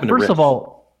 What happened to First of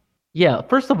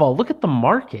all, look at the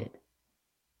market.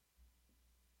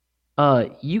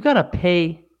 You gotta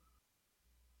pay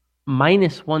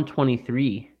minus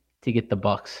 123 to get the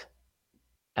Bucs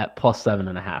at plus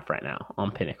 7.5 right now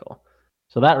on Pinnacle.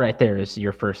 So that right there is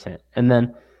your first hint. And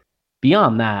then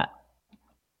beyond that,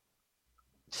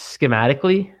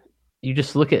 schematically, you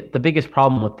just look at the biggest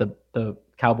problem with the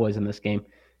Cowboys in this game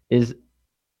is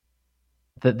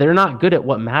that they're not good at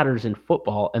what matters in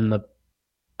football, and the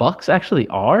Bucs actually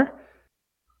are.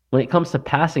 When it comes to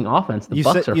passing offense, the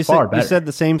Bucs are far better. You said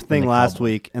the same thing last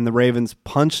week, and the Ravens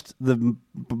punched the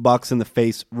Bucs in the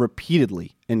face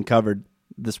repeatedly and covered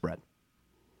the spread.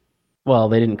 Well,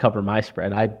 they didn't cover my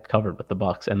spread. I covered with the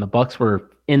Bucs, and the Bucs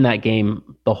were in that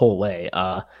game the whole way.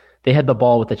 They had the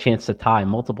ball with a chance to tie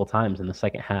multiple times in the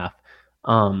second half.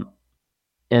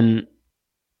 And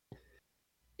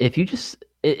if you just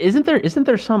isn't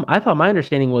there some? I thought my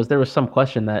understanding was there was some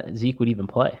question that Zeke would even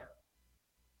play,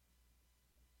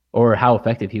 or how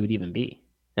effective he would even be.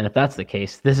 And if that's the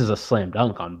case, this is a slam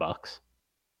dunk on Bucs.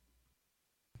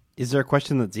 Is there a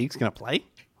question that Zeke's going to play?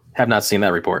 Have not seen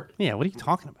that report. Yeah, what are you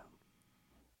talking about?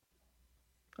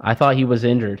 I thought he was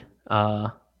injured,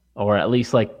 or at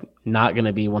least like not going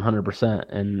to be 100%,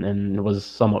 and it was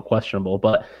somewhat questionable.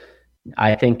 But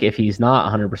I think if he's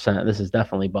not 100%, this is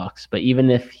definitely Bucs. But even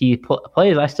if he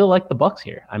plays, I still like the Bucs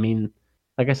here. I mean,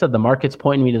 like I said, the market's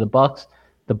pointing me to the Bucs.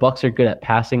 The Bucs are good at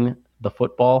passing the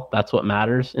football. That's what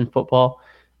matters in football.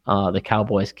 The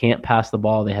Cowboys can't pass the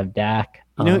ball. They have Dak.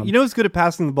 You know who's good at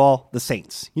passing the ball? The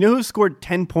Saints. You know who scored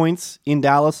 10 points in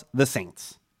Dallas? The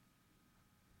Saints.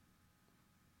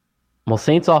 Well,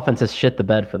 Saints offense has shit the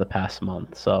bed for the past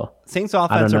month. So Saints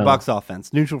offense or Bucs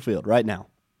offense? Neutral field right now.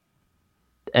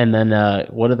 And then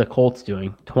what are the Colts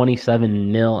doing?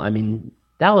 27-0. I mean,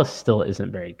 Dallas still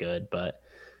isn't very good, but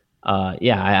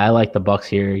I like the Bucs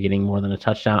here getting more than a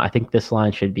touchdown. I think this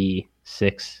line should be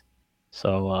 6.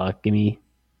 So give me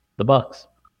the Bucs.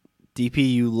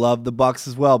 DP, you love the Bucs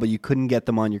as well, but you couldn't get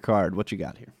them on your card. What you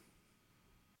got here?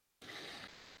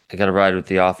 I got to ride with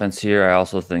the offense here. I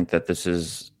also think that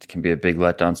this can be a big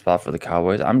letdown spot for the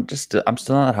Cowboys. I'm still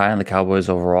not high on the Cowboys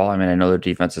overall. I mean, I know their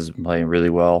defense has been playing really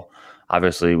well.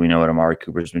 Obviously, we know what Amari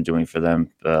Cooper's been doing for them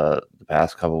the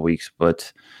past couple of weeks,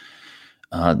 but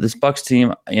this Bucs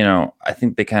team, I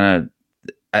think they kind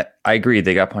of. I agree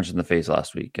they got punched in the face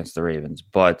last week against the Ravens,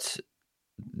 but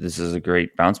this is a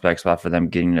great bounce back spot for them,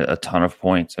 getting a ton of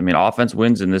points. I mean, offense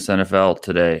wins in this NFL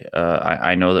today.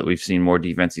 I know that we've seen more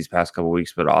defense these past couple of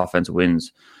weeks, but offense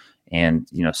wins, and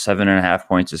 7.5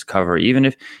 points is cover. Even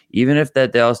if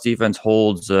that Dallas defense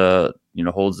holds this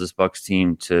Bucs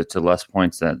team to less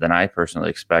points than I personally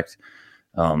expect,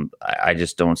 I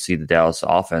just don't see the Dallas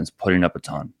offense putting up a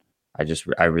ton. I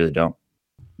really don't.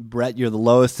 Brett, you're the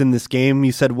lowest in this game.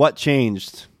 You said what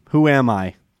changed? Who am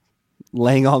I?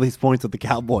 Laying all these points with the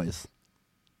Cowboys.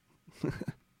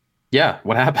 Yeah,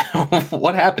 what happened?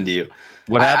 What happened to you?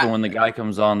 What happened when the guy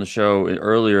comes on the show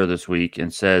earlier this week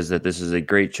and says that this is a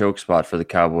great choke spot for the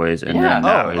Cowboys, and then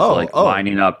now he's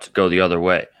lining up to go the other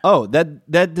way? Oh,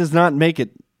 that does not make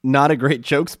it not a great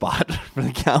choke spot for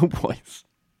the Cowboys.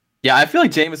 Yeah, I feel like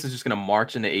Jameis is just going to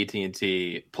march into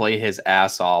AT&T, play his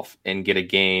ass off, and get a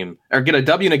game or get a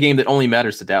W in a game that only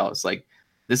matters to Dallas. Like,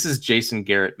 this is Jason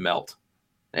Garrett melt.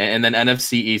 And then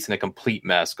NFC East in a complete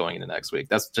mess going into next week.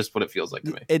 That's just what it feels like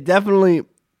to me. It definitely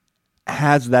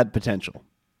has that potential,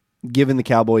 given the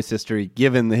Cowboys' history,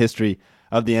 given the history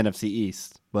of the NFC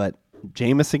East. But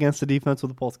Jameis against the defense with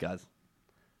the Pulse, guys.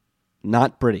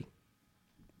 Not pretty.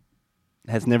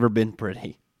 Has never been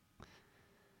pretty.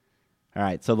 All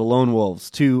right, so the Lone Wolves.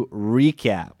 To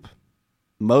recap,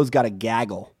 Mo's got a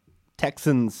gaggle.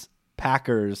 Texans,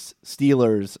 Packers,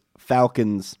 Steelers,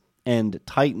 Falcons, and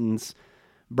Titans.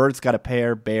 Bert's got a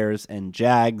pair, Bears and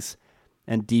Jags.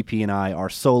 And DP and I are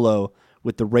solo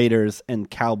with the Raiders and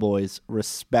Cowboys,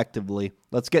 respectively.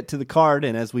 Let's get to the card,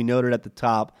 and as we noted at the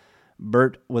top,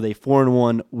 Bert with a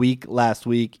 4-1 week last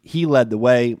week. He led the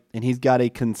way, and he's got a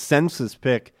consensus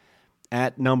pick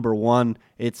at number 1.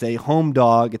 It's a home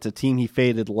dog. It's a team he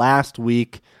faded last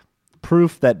week.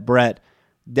 Proof that Brett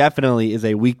definitely is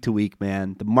a week-to-week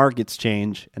man. The markets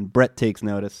change, and Brett takes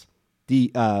notice.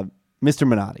 Mr.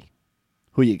 Minotti,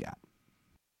 who you got?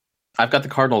 I've got the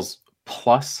Cardinals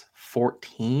plus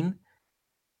 14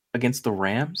 against the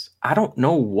Rams. I don't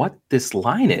know what this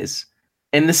line is.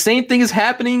 And the same thing is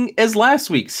happening as last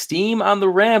week. Steam on the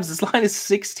Rams. This line is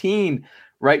 16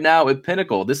 right now at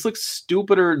Pinnacle. This looks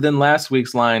stupider than last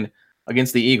week's line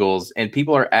against the Eagles, and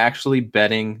people are actually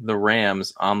betting the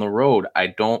Rams on the road. I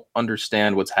don't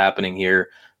understand what's happening here.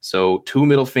 So 2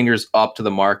 middle fingers up to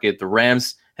the market. The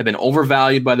Rams have been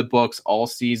overvalued by the books all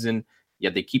season,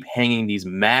 yet they keep hanging these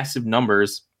massive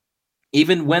numbers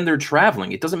even when they're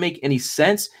traveling. It doesn't make any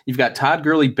sense. You've got Todd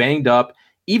Gurley banged up.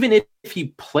 Even if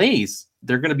he plays,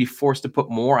 they're going to be forced to put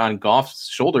more on Goff's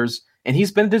shoulders, and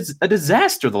he's been a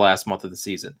disaster the last month of the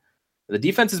season. The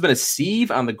defense has been a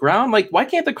sieve on the ground. Like, why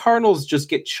can't the Cardinals just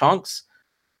get chunks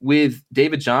with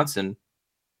David Johnson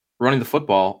running the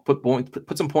football,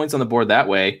 put some points on the board that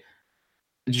way,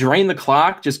 drain the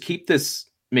clock, just keep this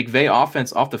McVay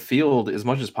offense off the field as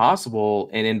much as possible,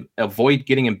 and avoid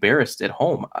getting embarrassed at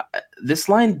home? This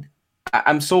line,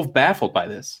 I'm so baffled by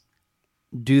this.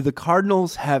 Do the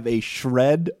Cardinals have a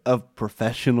shred of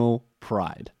professional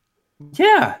pride?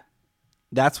 Yeah.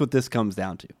 That's what this comes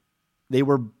down to. They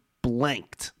were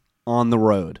blanked on the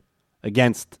road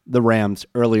against the Rams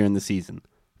earlier in the season.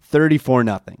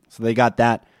 34-0. So they got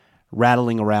that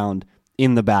rattling around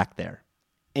in the back there.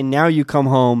 And now you come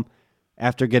home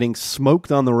after getting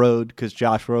smoked on the road because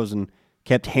Josh Rosen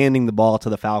kept handing the ball to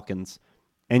the Falcons,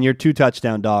 and you're 2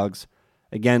 touchdown dogs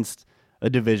against a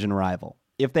division rival.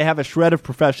 If they have a shred of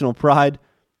professional pride,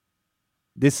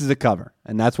 this is a cover,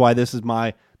 and that's why this is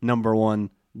my number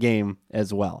 1 game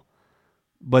as well.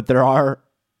 But there are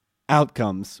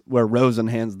outcomes where Rosen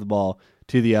hands the ball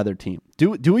to the other team.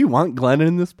 Do we want Glennon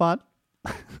in this spot?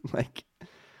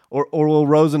 Or will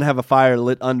Rosen have a fire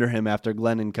lit under him after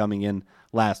Glennon coming in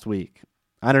last week?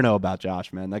 I don't know about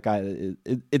Josh, man. That guy,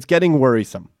 it's getting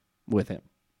worrisome with him.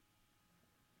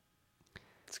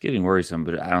 It's getting worrisome,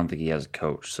 but I don't think he has a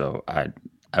coach, so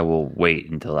I will wait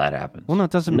until that happens. Well, no,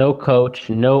 it doesn't. No coach,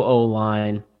 no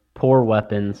O-line, poor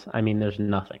weapons. I mean, there's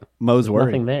nothing. Mo's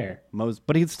worried. Nothing there.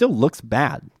 But he still looks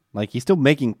bad. Like, he's still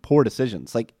making poor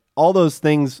decisions. Like, all those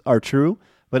things are true,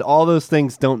 but all those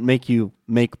things don't make you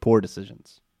make poor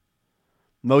decisions.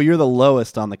 Mo, you're the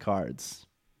lowest on the cards.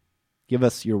 Give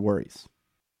us your worries.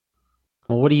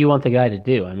 Well, what do you want the guy to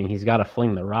do? I mean, he's got to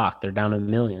fling the rock. They're down 1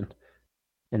 million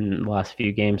in the last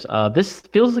few games. This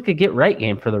feels like a get-right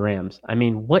game for the Rams. I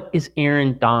mean, what is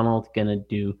Aaron Donald going to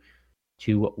do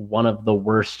to one of the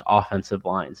worst offensive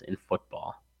lines in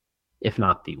football, if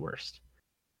not the worst?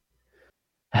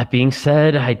 That being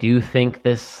said, I do think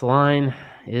this line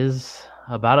is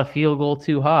about a field goal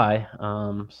too high.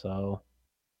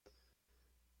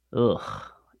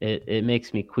 It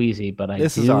makes me queasy, but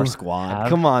this is our squad.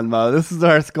 Come on, Mo. This is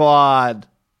our squad.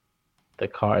 The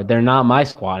card. They're not my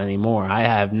squad anymore. I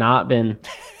have not been.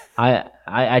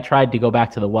 I tried to go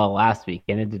back to the well last week,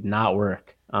 and it did not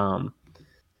work.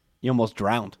 You almost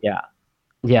drowned.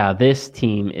 Yeah. This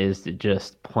team is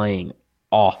just playing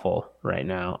awful right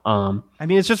now. I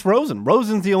mean, it's just Rosen.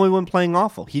 Rosen's the only one playing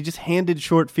awful. He just handed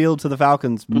short field to the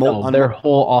Falcons. Their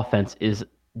whole offense is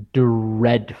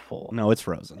dreadful. No, it's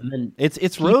Rosen.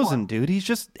 It's Rosen, dude. He's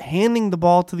just handing the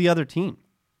ball to the other team.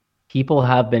 People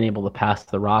have been able to pass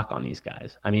the rock on these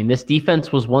guys. I mean, this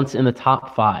defense was once in the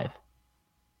top 5.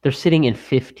 They're sitting in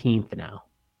 15th now.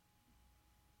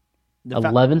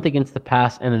 11th against the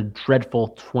pass and a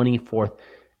dreadful 24th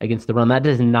against the run. That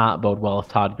does not bode well if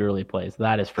Todd Gurley plays.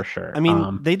 That is for sure. I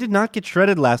mean, they did not get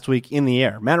shredded last week in the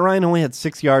air. Matt Ryan only had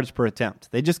 6 yards per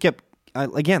attempt. They just kept,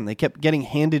 they kept getting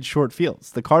handed short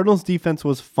fields. The Cardinals' defense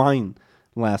was fine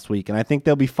last week, and I think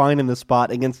they'll be fine in this spot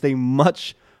against a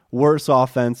much worse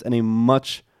offense and a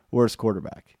much worse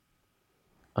quarterback.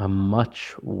 A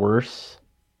much worse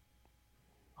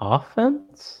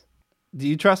offense? Do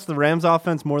you trust the Rams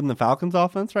offense more than the Falcons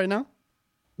offense right now?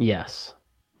 Yes.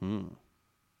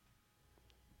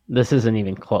 this isn't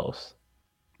even close.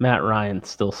 Matt Ryan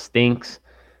still stinks,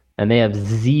 and they have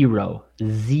zero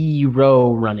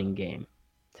running game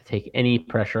to take any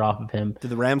pressure off of him. Do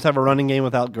the Rams have a running game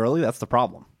without Gurley? That's the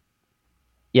problem.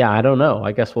 Yeah, I don't know.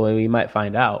 I guess we might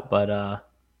find out. But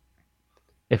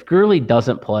if Gurley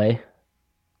doesn't play,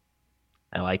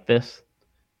 I like this.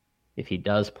 If he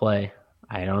does play,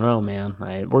 I don't know, man.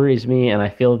 It worries me, and I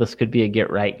feel this could be a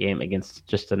get-right game against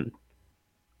just an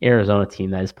Arizona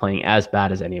team that is playing as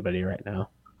bad as anybody right now.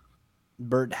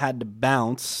 Bert had to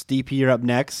bounce. Steep, you're up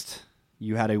next.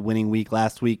 You had a winning week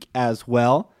last week as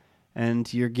well,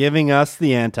 and you're giving us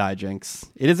the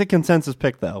anti-jinx. It is a consensus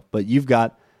pick, though, but you've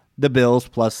got the Bills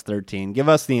plus 13. Give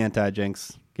us the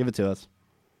anti-jinx. Give it to us.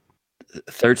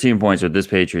 13 points with this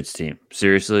Patriots team.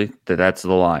 Seriously, that's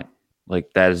the line.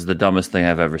 Like, that is the dumbest thing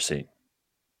I've ever seen.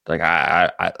 Like,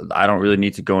 I don't really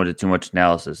need to go into too much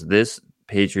analysis. This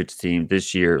Patriots team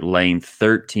this year laying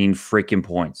 13 freaking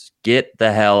points. Get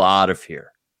the hell out of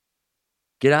here.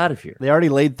 Get out of here. They already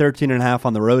laid 13.5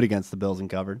 on the road against the Bills and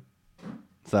covered.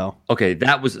 So okay,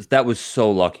 that was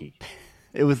so lucky.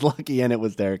 It was lucky, and it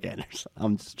was Derek Anderson.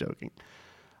 I'm just joking.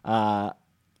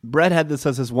 Brett had this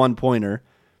as his one-pointer.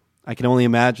 I can only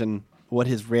imagine what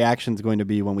his reaction is going to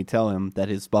be when we tell him that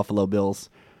his Buffalo Bills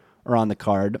are on the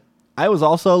card. I was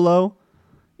also low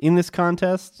in this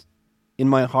contest. In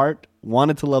my heart,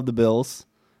 wanted to love the Bills.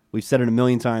 We've said it a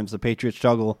million times. The Patriots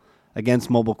struggle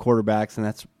against mobile quarterbacks, and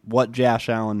that's what Josh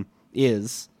Allen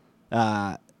is.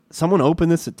 Someone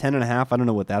opened this at 10.5. I don't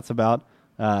know what that's about.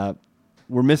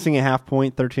 We're missing a half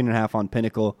point, 13.5 on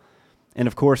Pinnacle. And,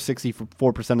 of course,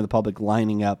 64% of the public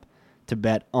lining up to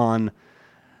bet on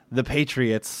the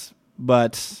Patriots.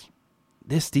 But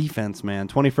this defense, man,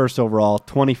 21st overall,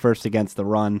 21st against the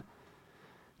run.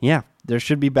 Yeah, there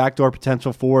should be backdoor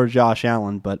potential for Josh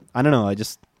Allen, but I don't know.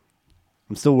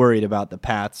 I'm still worried about the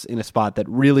Pats in a spot that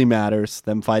really matters,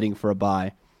 them fighting for a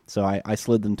bye. So I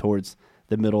slid them towards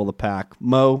the middle of the pack.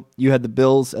 Mo, you had the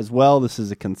Bills as well. This is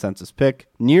a consensus pick,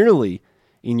 nearly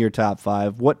in your top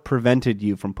 5. What prevented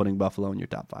you from putting Buffalo in your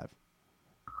top 5?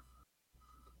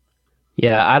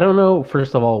 Yeah, I don't know,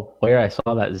 first of all, where I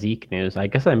saw that Zeke news. I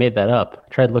guess I made that up.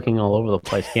 Tried looking all over the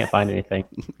place. Can't find anything.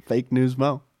 Fake news,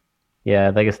 Mo.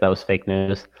 Yeah, I guess that was fake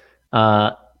news.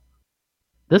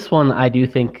 This one, I do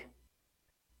think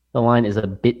the line is a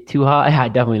bit too high. I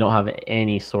definitely don't have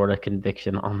any sort of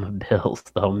conviction on the Bills,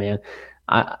 though, man.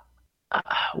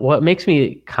 What makes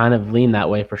me kind of lean that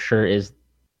way for sure is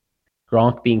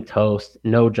Gronk being toast,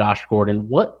 no Josh Gordon.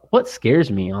 What scares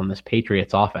me on this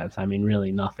Patriots offense? I mean,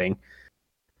 really nothing.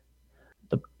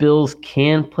 The Bills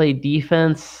can play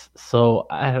defense, so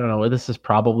I don't know. This is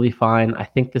probably fine. I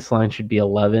think this line should be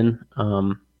 11.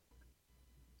 I'm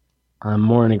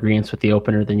more in agreement with the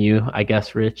opener than you, I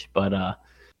guess, Rich. But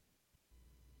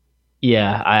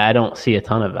yeah, I don't see a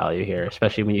ton of value here,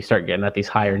 especially when you start getting at these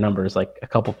higher numbers. Like a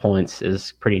couple points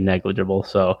is pretty negligible.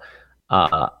 So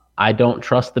I don't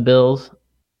trust the Bills.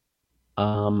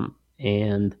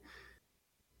 And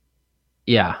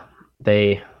yeah,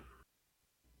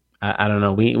 I don't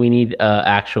know. We need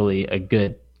actually a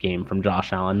good game from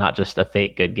Josh Allen, not just a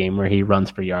fake good game where he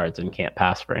runs for yards and can't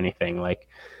pass for anything. Like,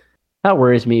 that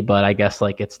worries me, but I guess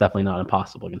like it's definitely not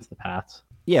impossible against the Pats.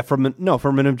 Yeah, from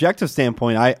an objective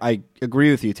standpoint, I agree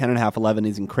with you. 10.5, 11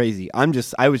 isn't crazy. I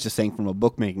was just saying from a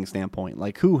bookmaking standpoint,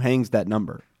 like, who hangs that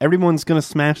number? Everyone's going to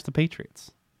smash the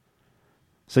Patriots.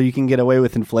 So you can get away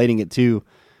with inflating it to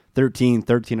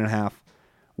 13.5,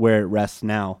 where it rests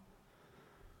now.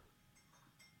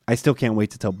 I still can't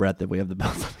wait to tell Brett that we have the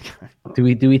Bills on the card.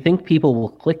 Do we think people will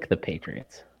click the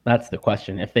Patriots? That's the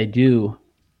question. If they do,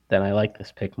 then I like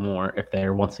this pick more. If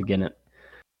they're once again at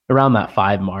around that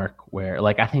 5 mark, where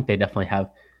like I think they definitely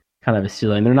have kind of a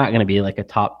ceiling. They're not going to be like a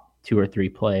top 2 or 3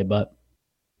 play, but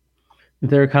if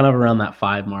they're kind of around that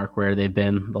 5 mark where they've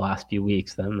been the last few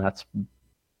weeks, then that's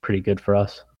pretty good for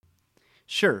us.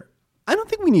 Sure. I don't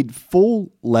think we need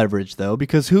full leverage though,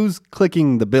 because who's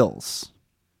clicking the Bills?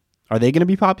 Are they going to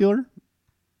be popular?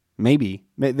 Maybe.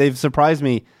 They've surprised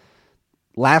me.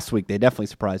 Last week, they definitely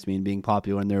surprised me in being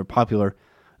popular, and they were popular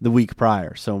the week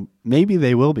prior. So maybe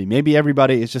they will be. Maybe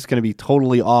everybody is just going to be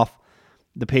totally off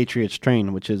the Patriots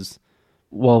train, which is...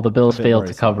 Well, the Bills failed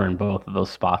to cover in both of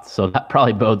those spots, so that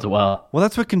probably bodes well. Well,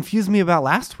 that's what confused me about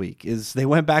last week, is they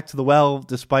went back to the well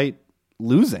despite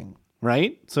losing,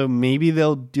 right? So maybe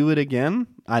they'll do it again?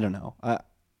 I don't know.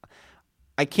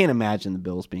 I can't imagine the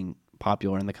Bills being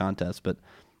popular in the contest, but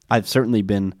I've certainly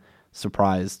been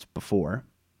surprised before.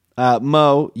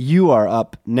 Mo, you are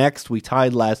up next. We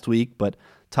tied last week, but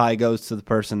tie goes to the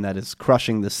person that is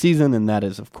crushing the season, and that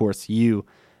is, of course, you,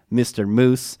 Mr.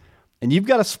 Moose. And you've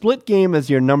got a split game as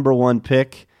your number 1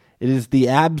 pick, It is the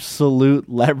absolute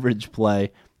leverage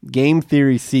play, game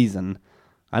theory season.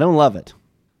 I don't love it.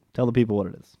 Tell the people what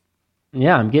it is.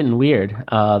 Yeah, I'm getting weird.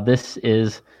 This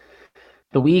is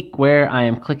the week where I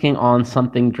am clicking on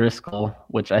something Driscoll,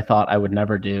 which I thought I would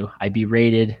never do. I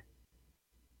berated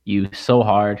you so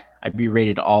hard. I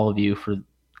berated all of you for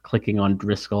clicking on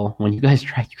Driscoll. When you guys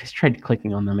tried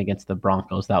clicking on them against the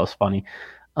Broncos. That was funny.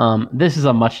 This is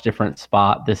a much different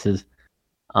spot. This is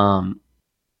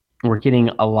we're getting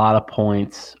a lot of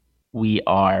points. We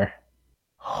are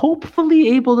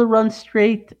hopefully able to run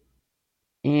straight,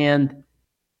 and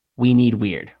we need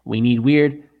weird.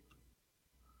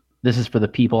 This is for the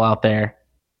people out there.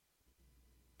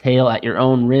 Tail at your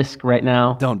own risk right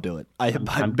now. Don't do it. I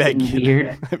I'm beg getting you.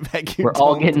 Weird. I beg you. We're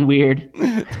all getting weird.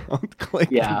 Don't click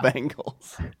the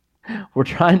Bengals. We're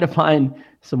trying to find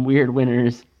some weird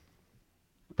winners.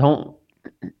 Don't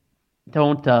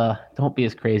be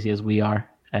as crazy as we are.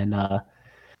 And I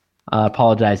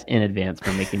apologize in advance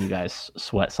for making you guys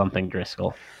sweat something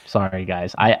Driscoll. Sorry,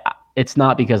 guys. It's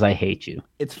not because I hate you.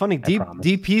 It's funny.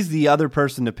 DP's the other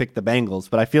person to pick the Bengals,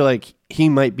 but I feel like he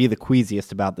might be the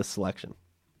queasiest about this selection.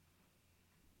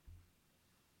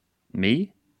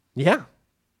 Me? Yeah.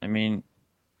 I mean,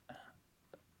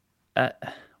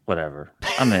 whatever.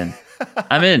 I'm in.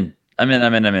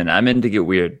 I'm in to get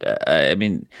weird. I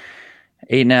mean,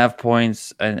 8.5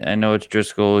 points. I know it's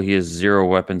Driscoll. He has 0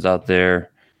 weapons out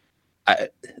there.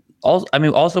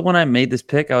 Also, when I made this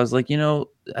pick, I was like,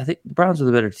 I think the Browns are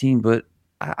the better team, but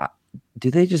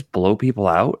do they just blow people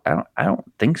out? I don't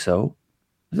think so.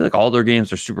 I feel like all their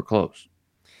games are super close.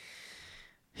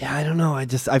 Yeah, I don't know.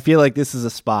 I feel like this is a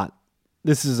spot.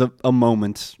 This is a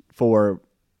moment for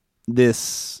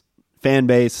this fan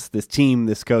base, this team,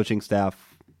 this coaching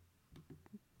staff.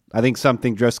 I think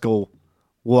something Driscoll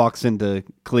walks into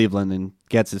Cleveland and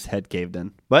gets his head caved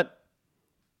in. But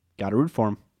got to root for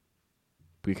him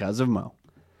because of Mo.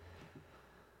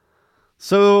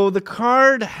 So the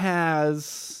card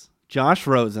has Josh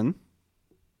Rosen.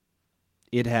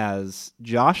 It has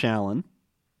Josh Allen.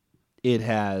 It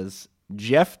has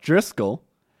Jeff Driscoll.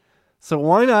 So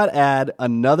why not add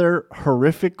another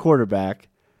horrific quarterback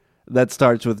that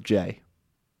starts with J?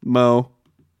 Mo,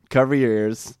 cover your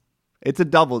ears. It's a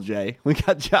double J. We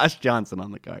got Josh Johnson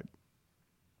on the card.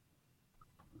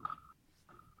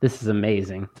 This is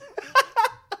amazing.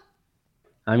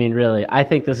 I mean, really, I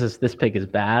think this pick is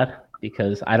bad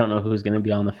because I don't know who's going to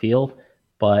be on the field.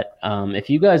 But if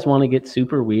you guys want to get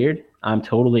super weird, I'm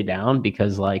totally down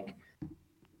because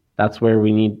that's what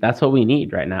we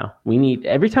need right now. We need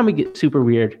every time we get super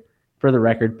weird. For the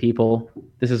record, people,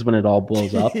 this is when it all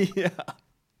blows up. Yeah.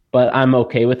 But I'm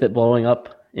okay with it blowing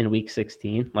up in week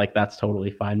 16. That's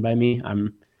totally fine by me.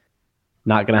 I'm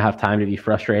not going to have time to be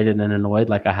frustrated and annoyed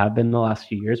like I have been the last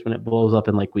few years when it blows up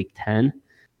in week 10.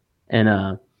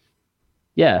 And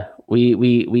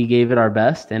we gave it our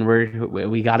best, and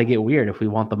we got to get weird if we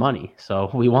want the money. So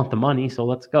we want the money, so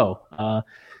let's go.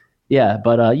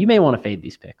 But you may want to fade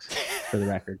these picks for the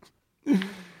record.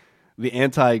 The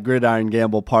anti-gridiron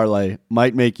gamble parlay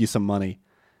might make you some money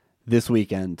this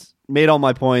weekend. Made all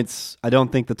my points. I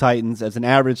don't think the Titans, as an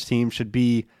average team, should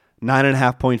be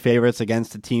 9.5-point favorites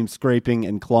against a team scraping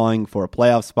and clawing for a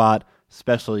playoff spot,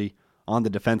 especially on the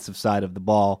defensive side of the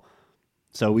ball.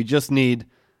 So we just need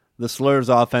the Slurs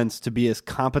offense to be as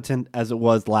competent as it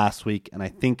was last week, and I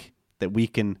think that we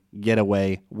can get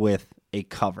away with a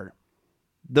cover.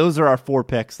 Those are our 4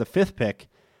 picks. The 5th pick,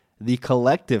 the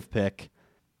collective pick,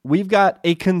 we've got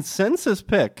a consensus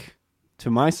pick,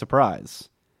 to my surprise,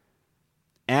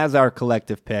 as our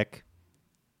collective pick.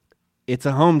 It's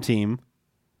a home team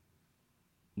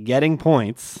getting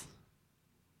points.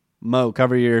 Mo,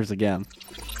 cover your ears again.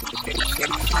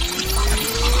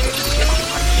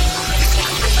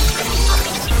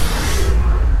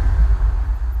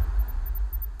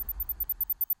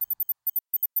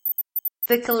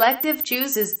 The collective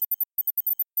chooses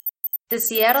the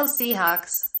Seattle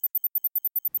Seahawks.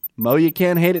 Mo, you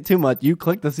can't hate it too much. You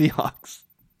click the Seahawks.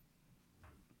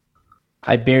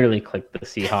 I barely clicked the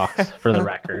Seahawks for the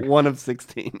record. 1 of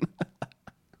 16.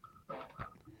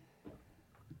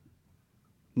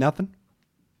 Nothing?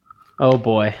 Oh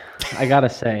boy. I gotta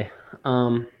say.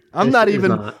 I'm not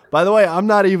even by the way, I'm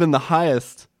not even the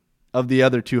highest of the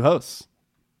other 2 hosts.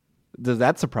 Does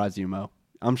that surprise you, Mo?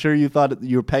 I'm sure you thought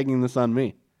you were pegging this on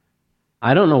me.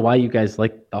 I don't know why you guys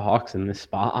like the Hawks in this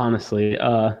spot, honestly.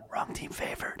 Wrong team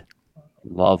favored.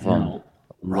 Love them.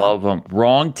 Love them.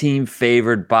 Wrong team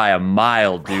favored by a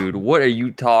mile, dude. What are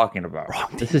you talking about?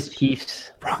 This is Chiefs.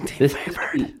 Wrong team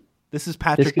favored. This is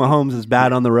Patrick Mahomes is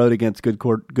bad on the road against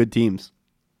good teams.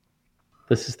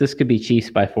 This could be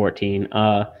Chiefs by 14.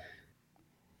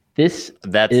 That's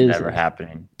never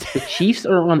happening. The Chiefs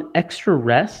are on extra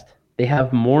rest. They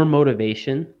have more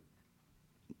motivation.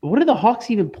 What are the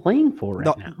Hawks even playing for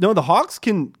now? No, the Hawks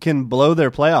can blow their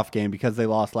playoff game because they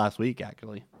lost last week,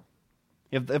 actually.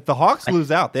 If the Hawks lose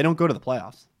out, they don't go to the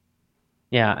playoffs.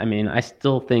 Yeah, I mean, I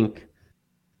still think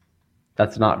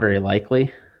that's not very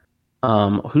likely.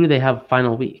 Who do they have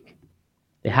final week?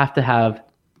 They have to have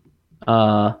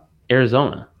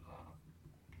Arizona.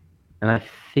 And I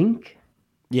think...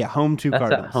 Yeah, home to that's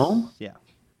Cardinals. At home? Yeah.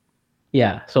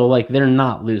 Yeah, so like they're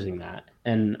not losing that.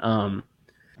 And I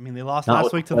mean, they lost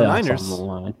last week to the Niners.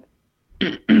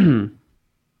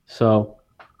 So,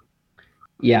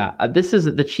 yeah, this is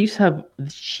the Chiefs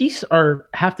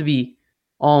have to be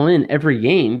all in every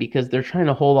game because they're trying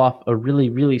to hold off a really,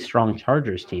 really strong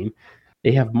Chargers team.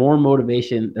 They have more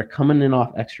motivation. They're coming in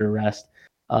off extra rest.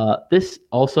 This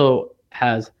also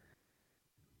has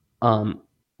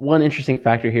one interesting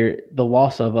factor here: the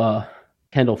loss of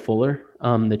Kendall Fuller,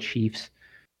 the Chiefs.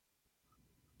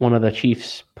 One of the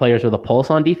Chiefs players with a pulse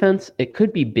on defense. It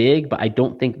could be big, but I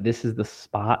don't think this is the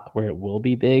spot where it will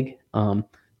be big.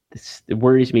 It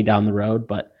worries me down the road,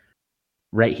 but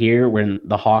right here, when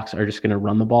the Hawks are just going to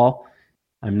run the ball,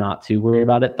 I'm not too worried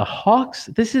about it. The Hawks,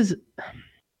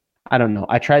 I don't know.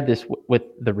 I tried this with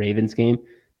the Ravens game,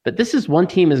 but this is one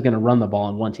team is going to run the ball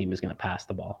and one team is going to pass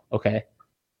the ball. Okay.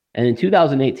 And in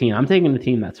 2018, I'm taking the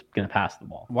team that's going to pass the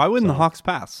ball. Why wouldn't the Hawks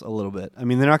pass a little bit? I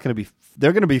mean, they're going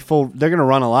to be full. They're going to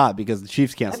run a lot because the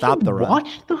Chiefs can't stop the run.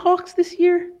 Watch the Hawks this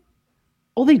year.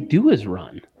 All they do is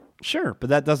run. Sure, but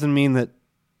that doesn't mean that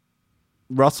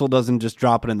Russell doesn't just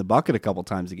drop it in the bucket a couple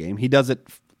times a game. He does it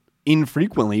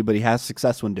infrequently, but he has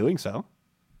success when doing so.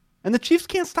 And the Chiefs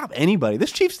can't stop anybody.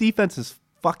 This Chiefs defense is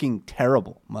fucking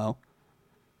terrible, Mo.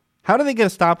 How do they get a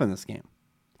stop in this game?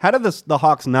 How did the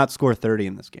Hawks not score 30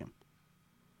 in this game?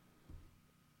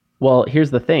 Well,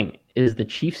 here's the thing, is the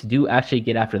Chiefs do actually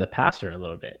get after the passer a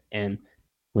little bit. And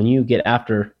when you get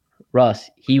after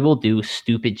Russ, he will do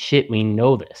stupid shit. We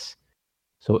know this.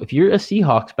 So if you're a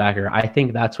Seahawks backer, I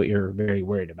think that's what you're very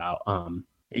worried about.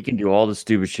 He can do all the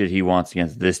stupid shit he wants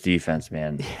against this defense,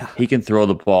 man. Yeah. He can throw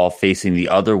the ball facing the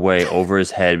other way over his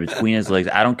head, between his legs.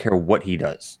 I don't care what he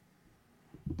does.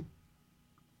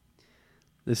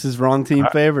 This is wrong team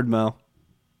favored, Mo.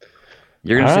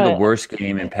 You're going to see the worst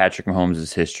game in Patrick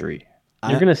Mahomes' history.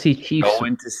 You're going to see Chiefs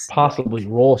possibly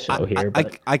roll show here.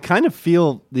 I kind of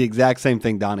feel the exact same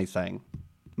thing Donnie's saying.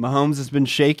 Mahomes has been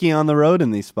shaky on the road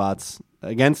in these spots.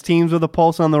 Against teams with a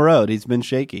pulse on the road, he's been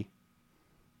shaky.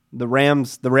 The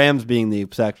Rams being the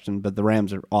exception, but the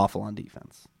Rams are awful on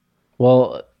defense.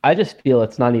 Well, I just feel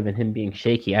it's not even him being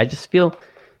shaky. I just feel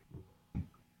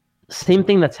same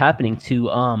thing that's happening to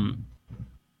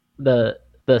the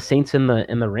Saints and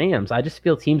the Rams. I just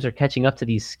feel teams are catching up to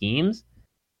these schemes,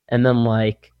 and then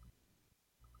like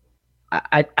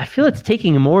I feel it's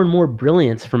taking more and more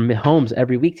brilliance from Mahomes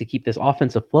every week to keep this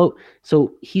offense afloat.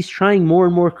 So he's trying more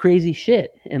and more crazy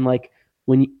shit, and like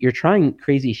when you're trying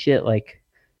crazy shit, like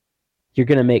you're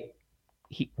gonna make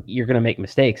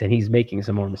mistakes, and he's making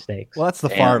some more mistakes. Well, that's the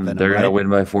Favre in him. They're gonna win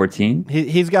by 14.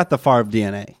 He's got the Favre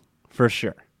DNA for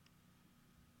sure.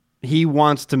 He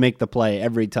wants to make the play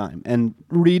every time. And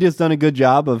Reed has done a good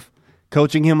job of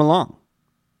coaching him along,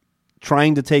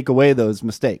 trying to take away those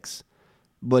mistakes.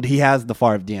 But he has the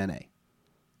Favre DNA.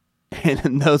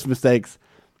 And those mistakes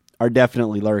are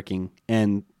definitely lurking.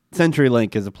 And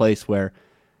CenturyLink is a place where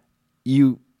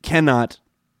you cannot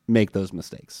make those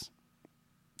mistakes.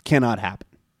 Cannot happen.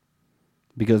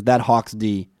 Because that Hawks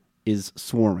D is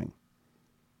swarming.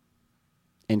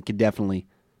 And could definitely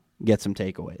get some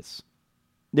takeaways.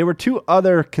 There were one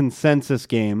other consensus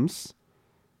game,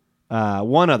 that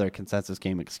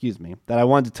I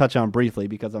wanted to touch on briefly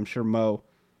because I'm sure Mo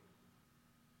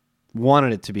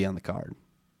wanted it to be on the card.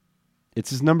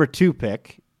 It's his number 2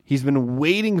 pick. He's been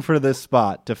waiting for this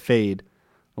spot to fade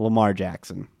Lamar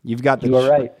Jackson. You are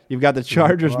right. You've got the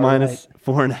Chargers minus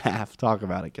 4.5. Talk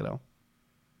about it, kiddo.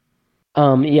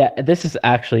 Yeah, this is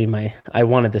actually I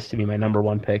wanted this to be my number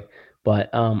 1 pick, but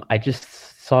I just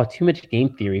saw too much game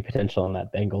theory potential in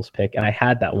that Bengals pick, and I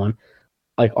had that one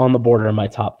like on the border of my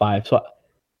top 5. So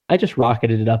I just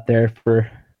rocketed it up there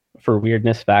for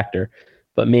weirdness factor.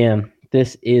 But man,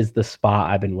 this is the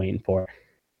spot I've been waiting for.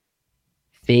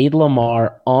 Fade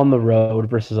Lamar on the road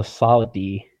versus a solid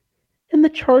D, and the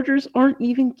Chargers aren't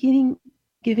even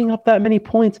giving up that many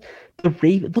points. The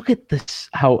Ravens, look at this,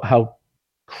 how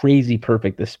crazy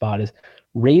perfect this spot is.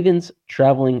 Ravens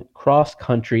traveling cross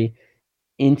country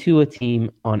into a team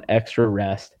on extra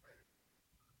rest.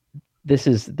 This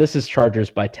is Chargers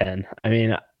by 10. I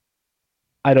mean,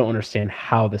 I don't understand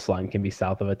how this line can be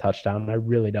south of a touchdown. I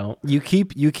really don't. You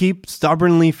keep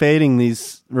stubbornly fading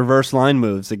these reverse line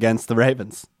moves against the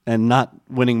Ravens and not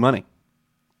winning money.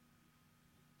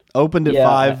 Opened at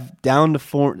 5, down to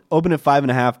 4. Opened at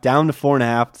 5.5, down to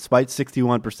 4.5, despite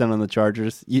 61% on the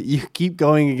Chargers. You keep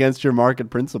going against your market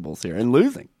principles here and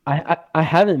losing. I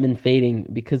haven't been fading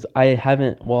because I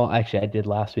haven't. Well, actually, I did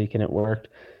last week and it worked.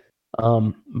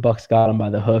 Bucks got him by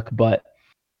the hook, but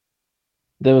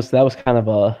that was kind of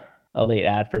a late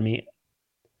ad for me.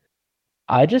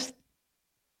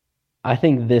 I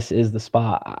think this is the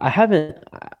spot.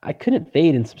 I couldn't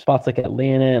fade in some spots like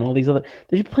Atlanta and all these other.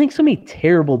 They're playing so many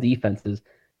terrible defenses,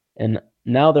 and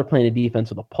now they're playing a defense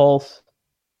with a pulse,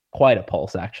 quite a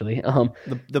pulse actually.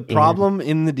 The problem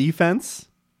in the defense,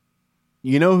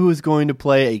 you know who is going to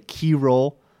play a key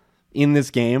role in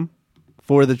this game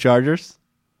for the Chargers?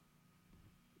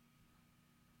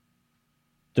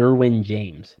 Derwin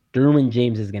James. Derwin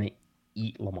James is going to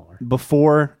eat Lamar.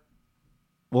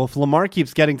 If Lamar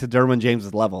keeps getting to Derwin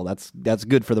James' level, that's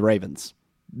good for the Ravens.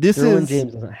 Derwin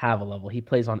James doesn't have a level. He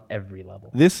plays on every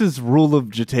level. This is rule of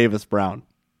Jatavis Brown.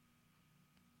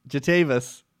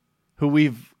 Jatavis, who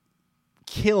we've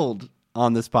killed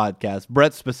on this podcast,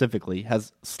 Brett specifically,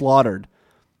 has slaughtered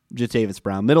Jatavis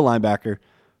Brown, middle linebacker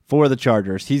for the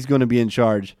Chargers. He's going to be in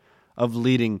charge of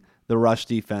leading the rush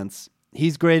defense.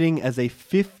 He's grading as a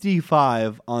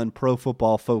 55 on Pro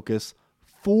Football Focus,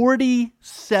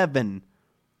 47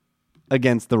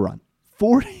 against the run.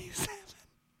 47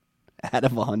 out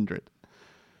of 100.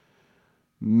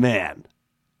 Man,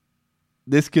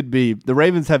 this could be, the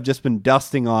Ravens have just been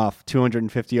dusting off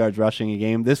 250 yards rushing a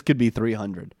game. This could be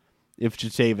 300 if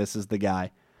Jatavis is the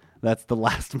guy. That's the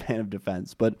last man of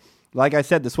defense. But like I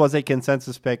said, this was a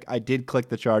consensus pick. I did click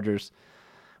the Chargers,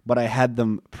 but I had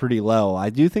them pretty low. I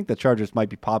do think the Chargers might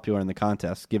be popular in the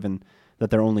contest, given that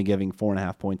they're only giving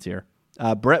 4.5 points here.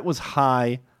 Brett was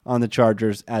high on the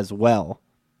Chargers as well.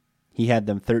 He had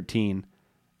them 13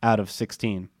 out of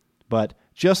 16. But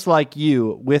just like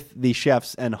you, with the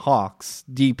Chefs and Hawks,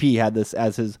 DP had this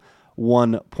as his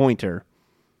 1-pointer,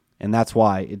 and that's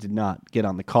why it did not get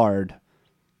on the card.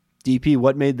 DP,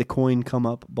 what made the coin come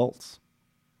up bolts?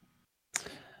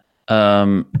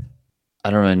 I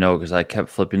don't really know because I kept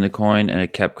flipping the coin and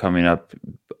it kept coming up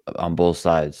on both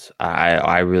sides.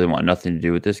 I really want nothing to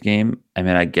do with this game. I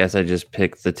mean, I guess I just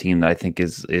picked the team that I think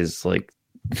is like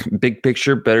big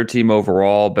picture, better team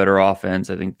overall, better offense.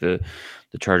 I think the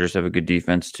Chargers have a good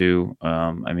defense too.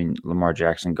 I mean, Lamar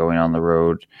Jackson going on the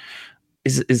road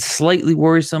is slightly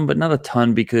worrisome, but not a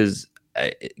ton because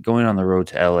going on the road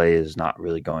to LA is not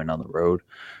really going on the road.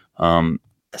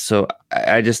 So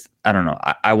I don't know.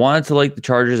 I wanted to like the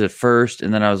Chargers at first,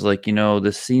 and then I was like,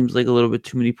 this seems like a little bit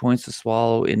too many points to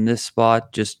swallow in this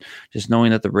spot. Just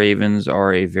knowing that the Ravens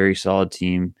are a very solid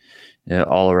team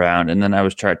all around. And then I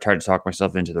was tried to talk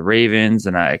myself into the Ravens,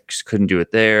 and I just couldn't do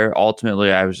it there.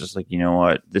 Ultimately, I was just like, you know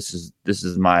what? This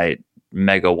is my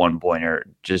mega 1-pointer.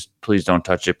 Just please don't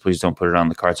touch it. Please don't put it on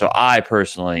the card. So I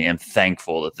personally am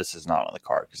thankful that this is not on the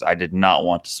card because I did not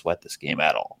want to sweat this game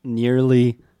at all.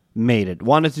 Nearly made it.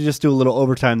 Wanted to just do a little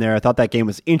overtime there. I thought that game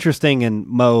was interesting, and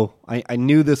Mo, I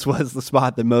knew this was the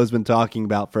spot that Mo's been talking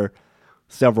about for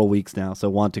several weeks now, so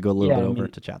want to go a little bit over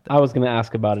to chat there. I was going to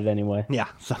ask about it anyway. Yeah,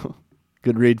 so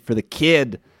good read for the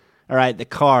kid. All right, the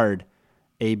card.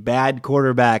 A bad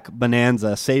quarterback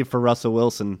bonanza, save for Russell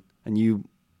Wilson, and you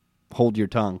hold your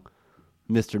tongue,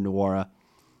 Mr. Nuwara.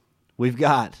 We've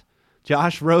got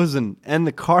Josh Rosen and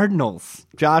the Cardinals,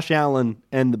 Josh Allen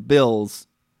and the Bills,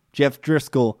 Jeff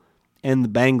Driscoll and the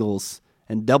Bengals,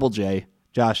 and Double J,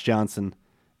 Josh Johnson,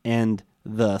 and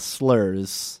the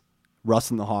Slurs,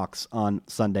 Russ and the Hawks on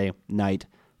Sunday Night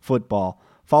Football.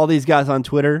 Follow these guys on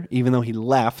Twitter, even though he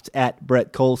left, at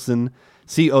Brett Colson,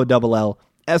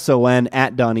 COLLSON,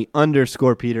 at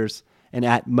Donnie_Peters, and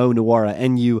at Mo Nuwara,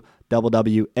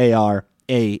 NUWWARAH,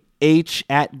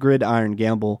 at Gridiron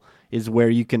Gamble is where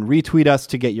you can retweet us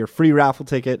to get your free raffle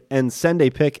ticket and send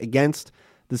a pick against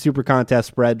the Super Contest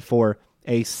spread for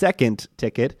a second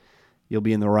ticket. You'll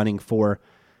be in the running for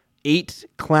 8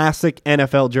 classic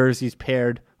NFL jerseys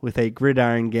paired with a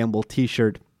Gridiron Gamble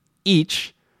t-shirt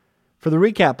each for the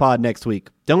recap pod next week.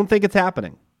 Don't think it's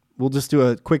happening. We'll just do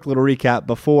a quick little recap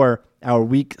before our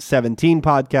Week 17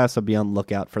 podcast, so be on the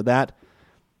lookout for that.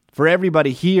 For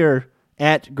everybody here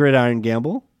at Gridiron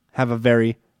Gamble, have a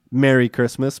very Merry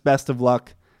Christmas. Best of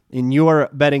luck in your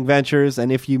betting ventures,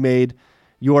 and if you made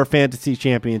your fantasy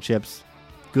championships,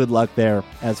 good luck there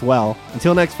as well.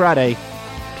 Until next Friday,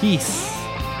 peace.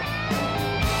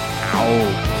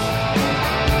 Ow.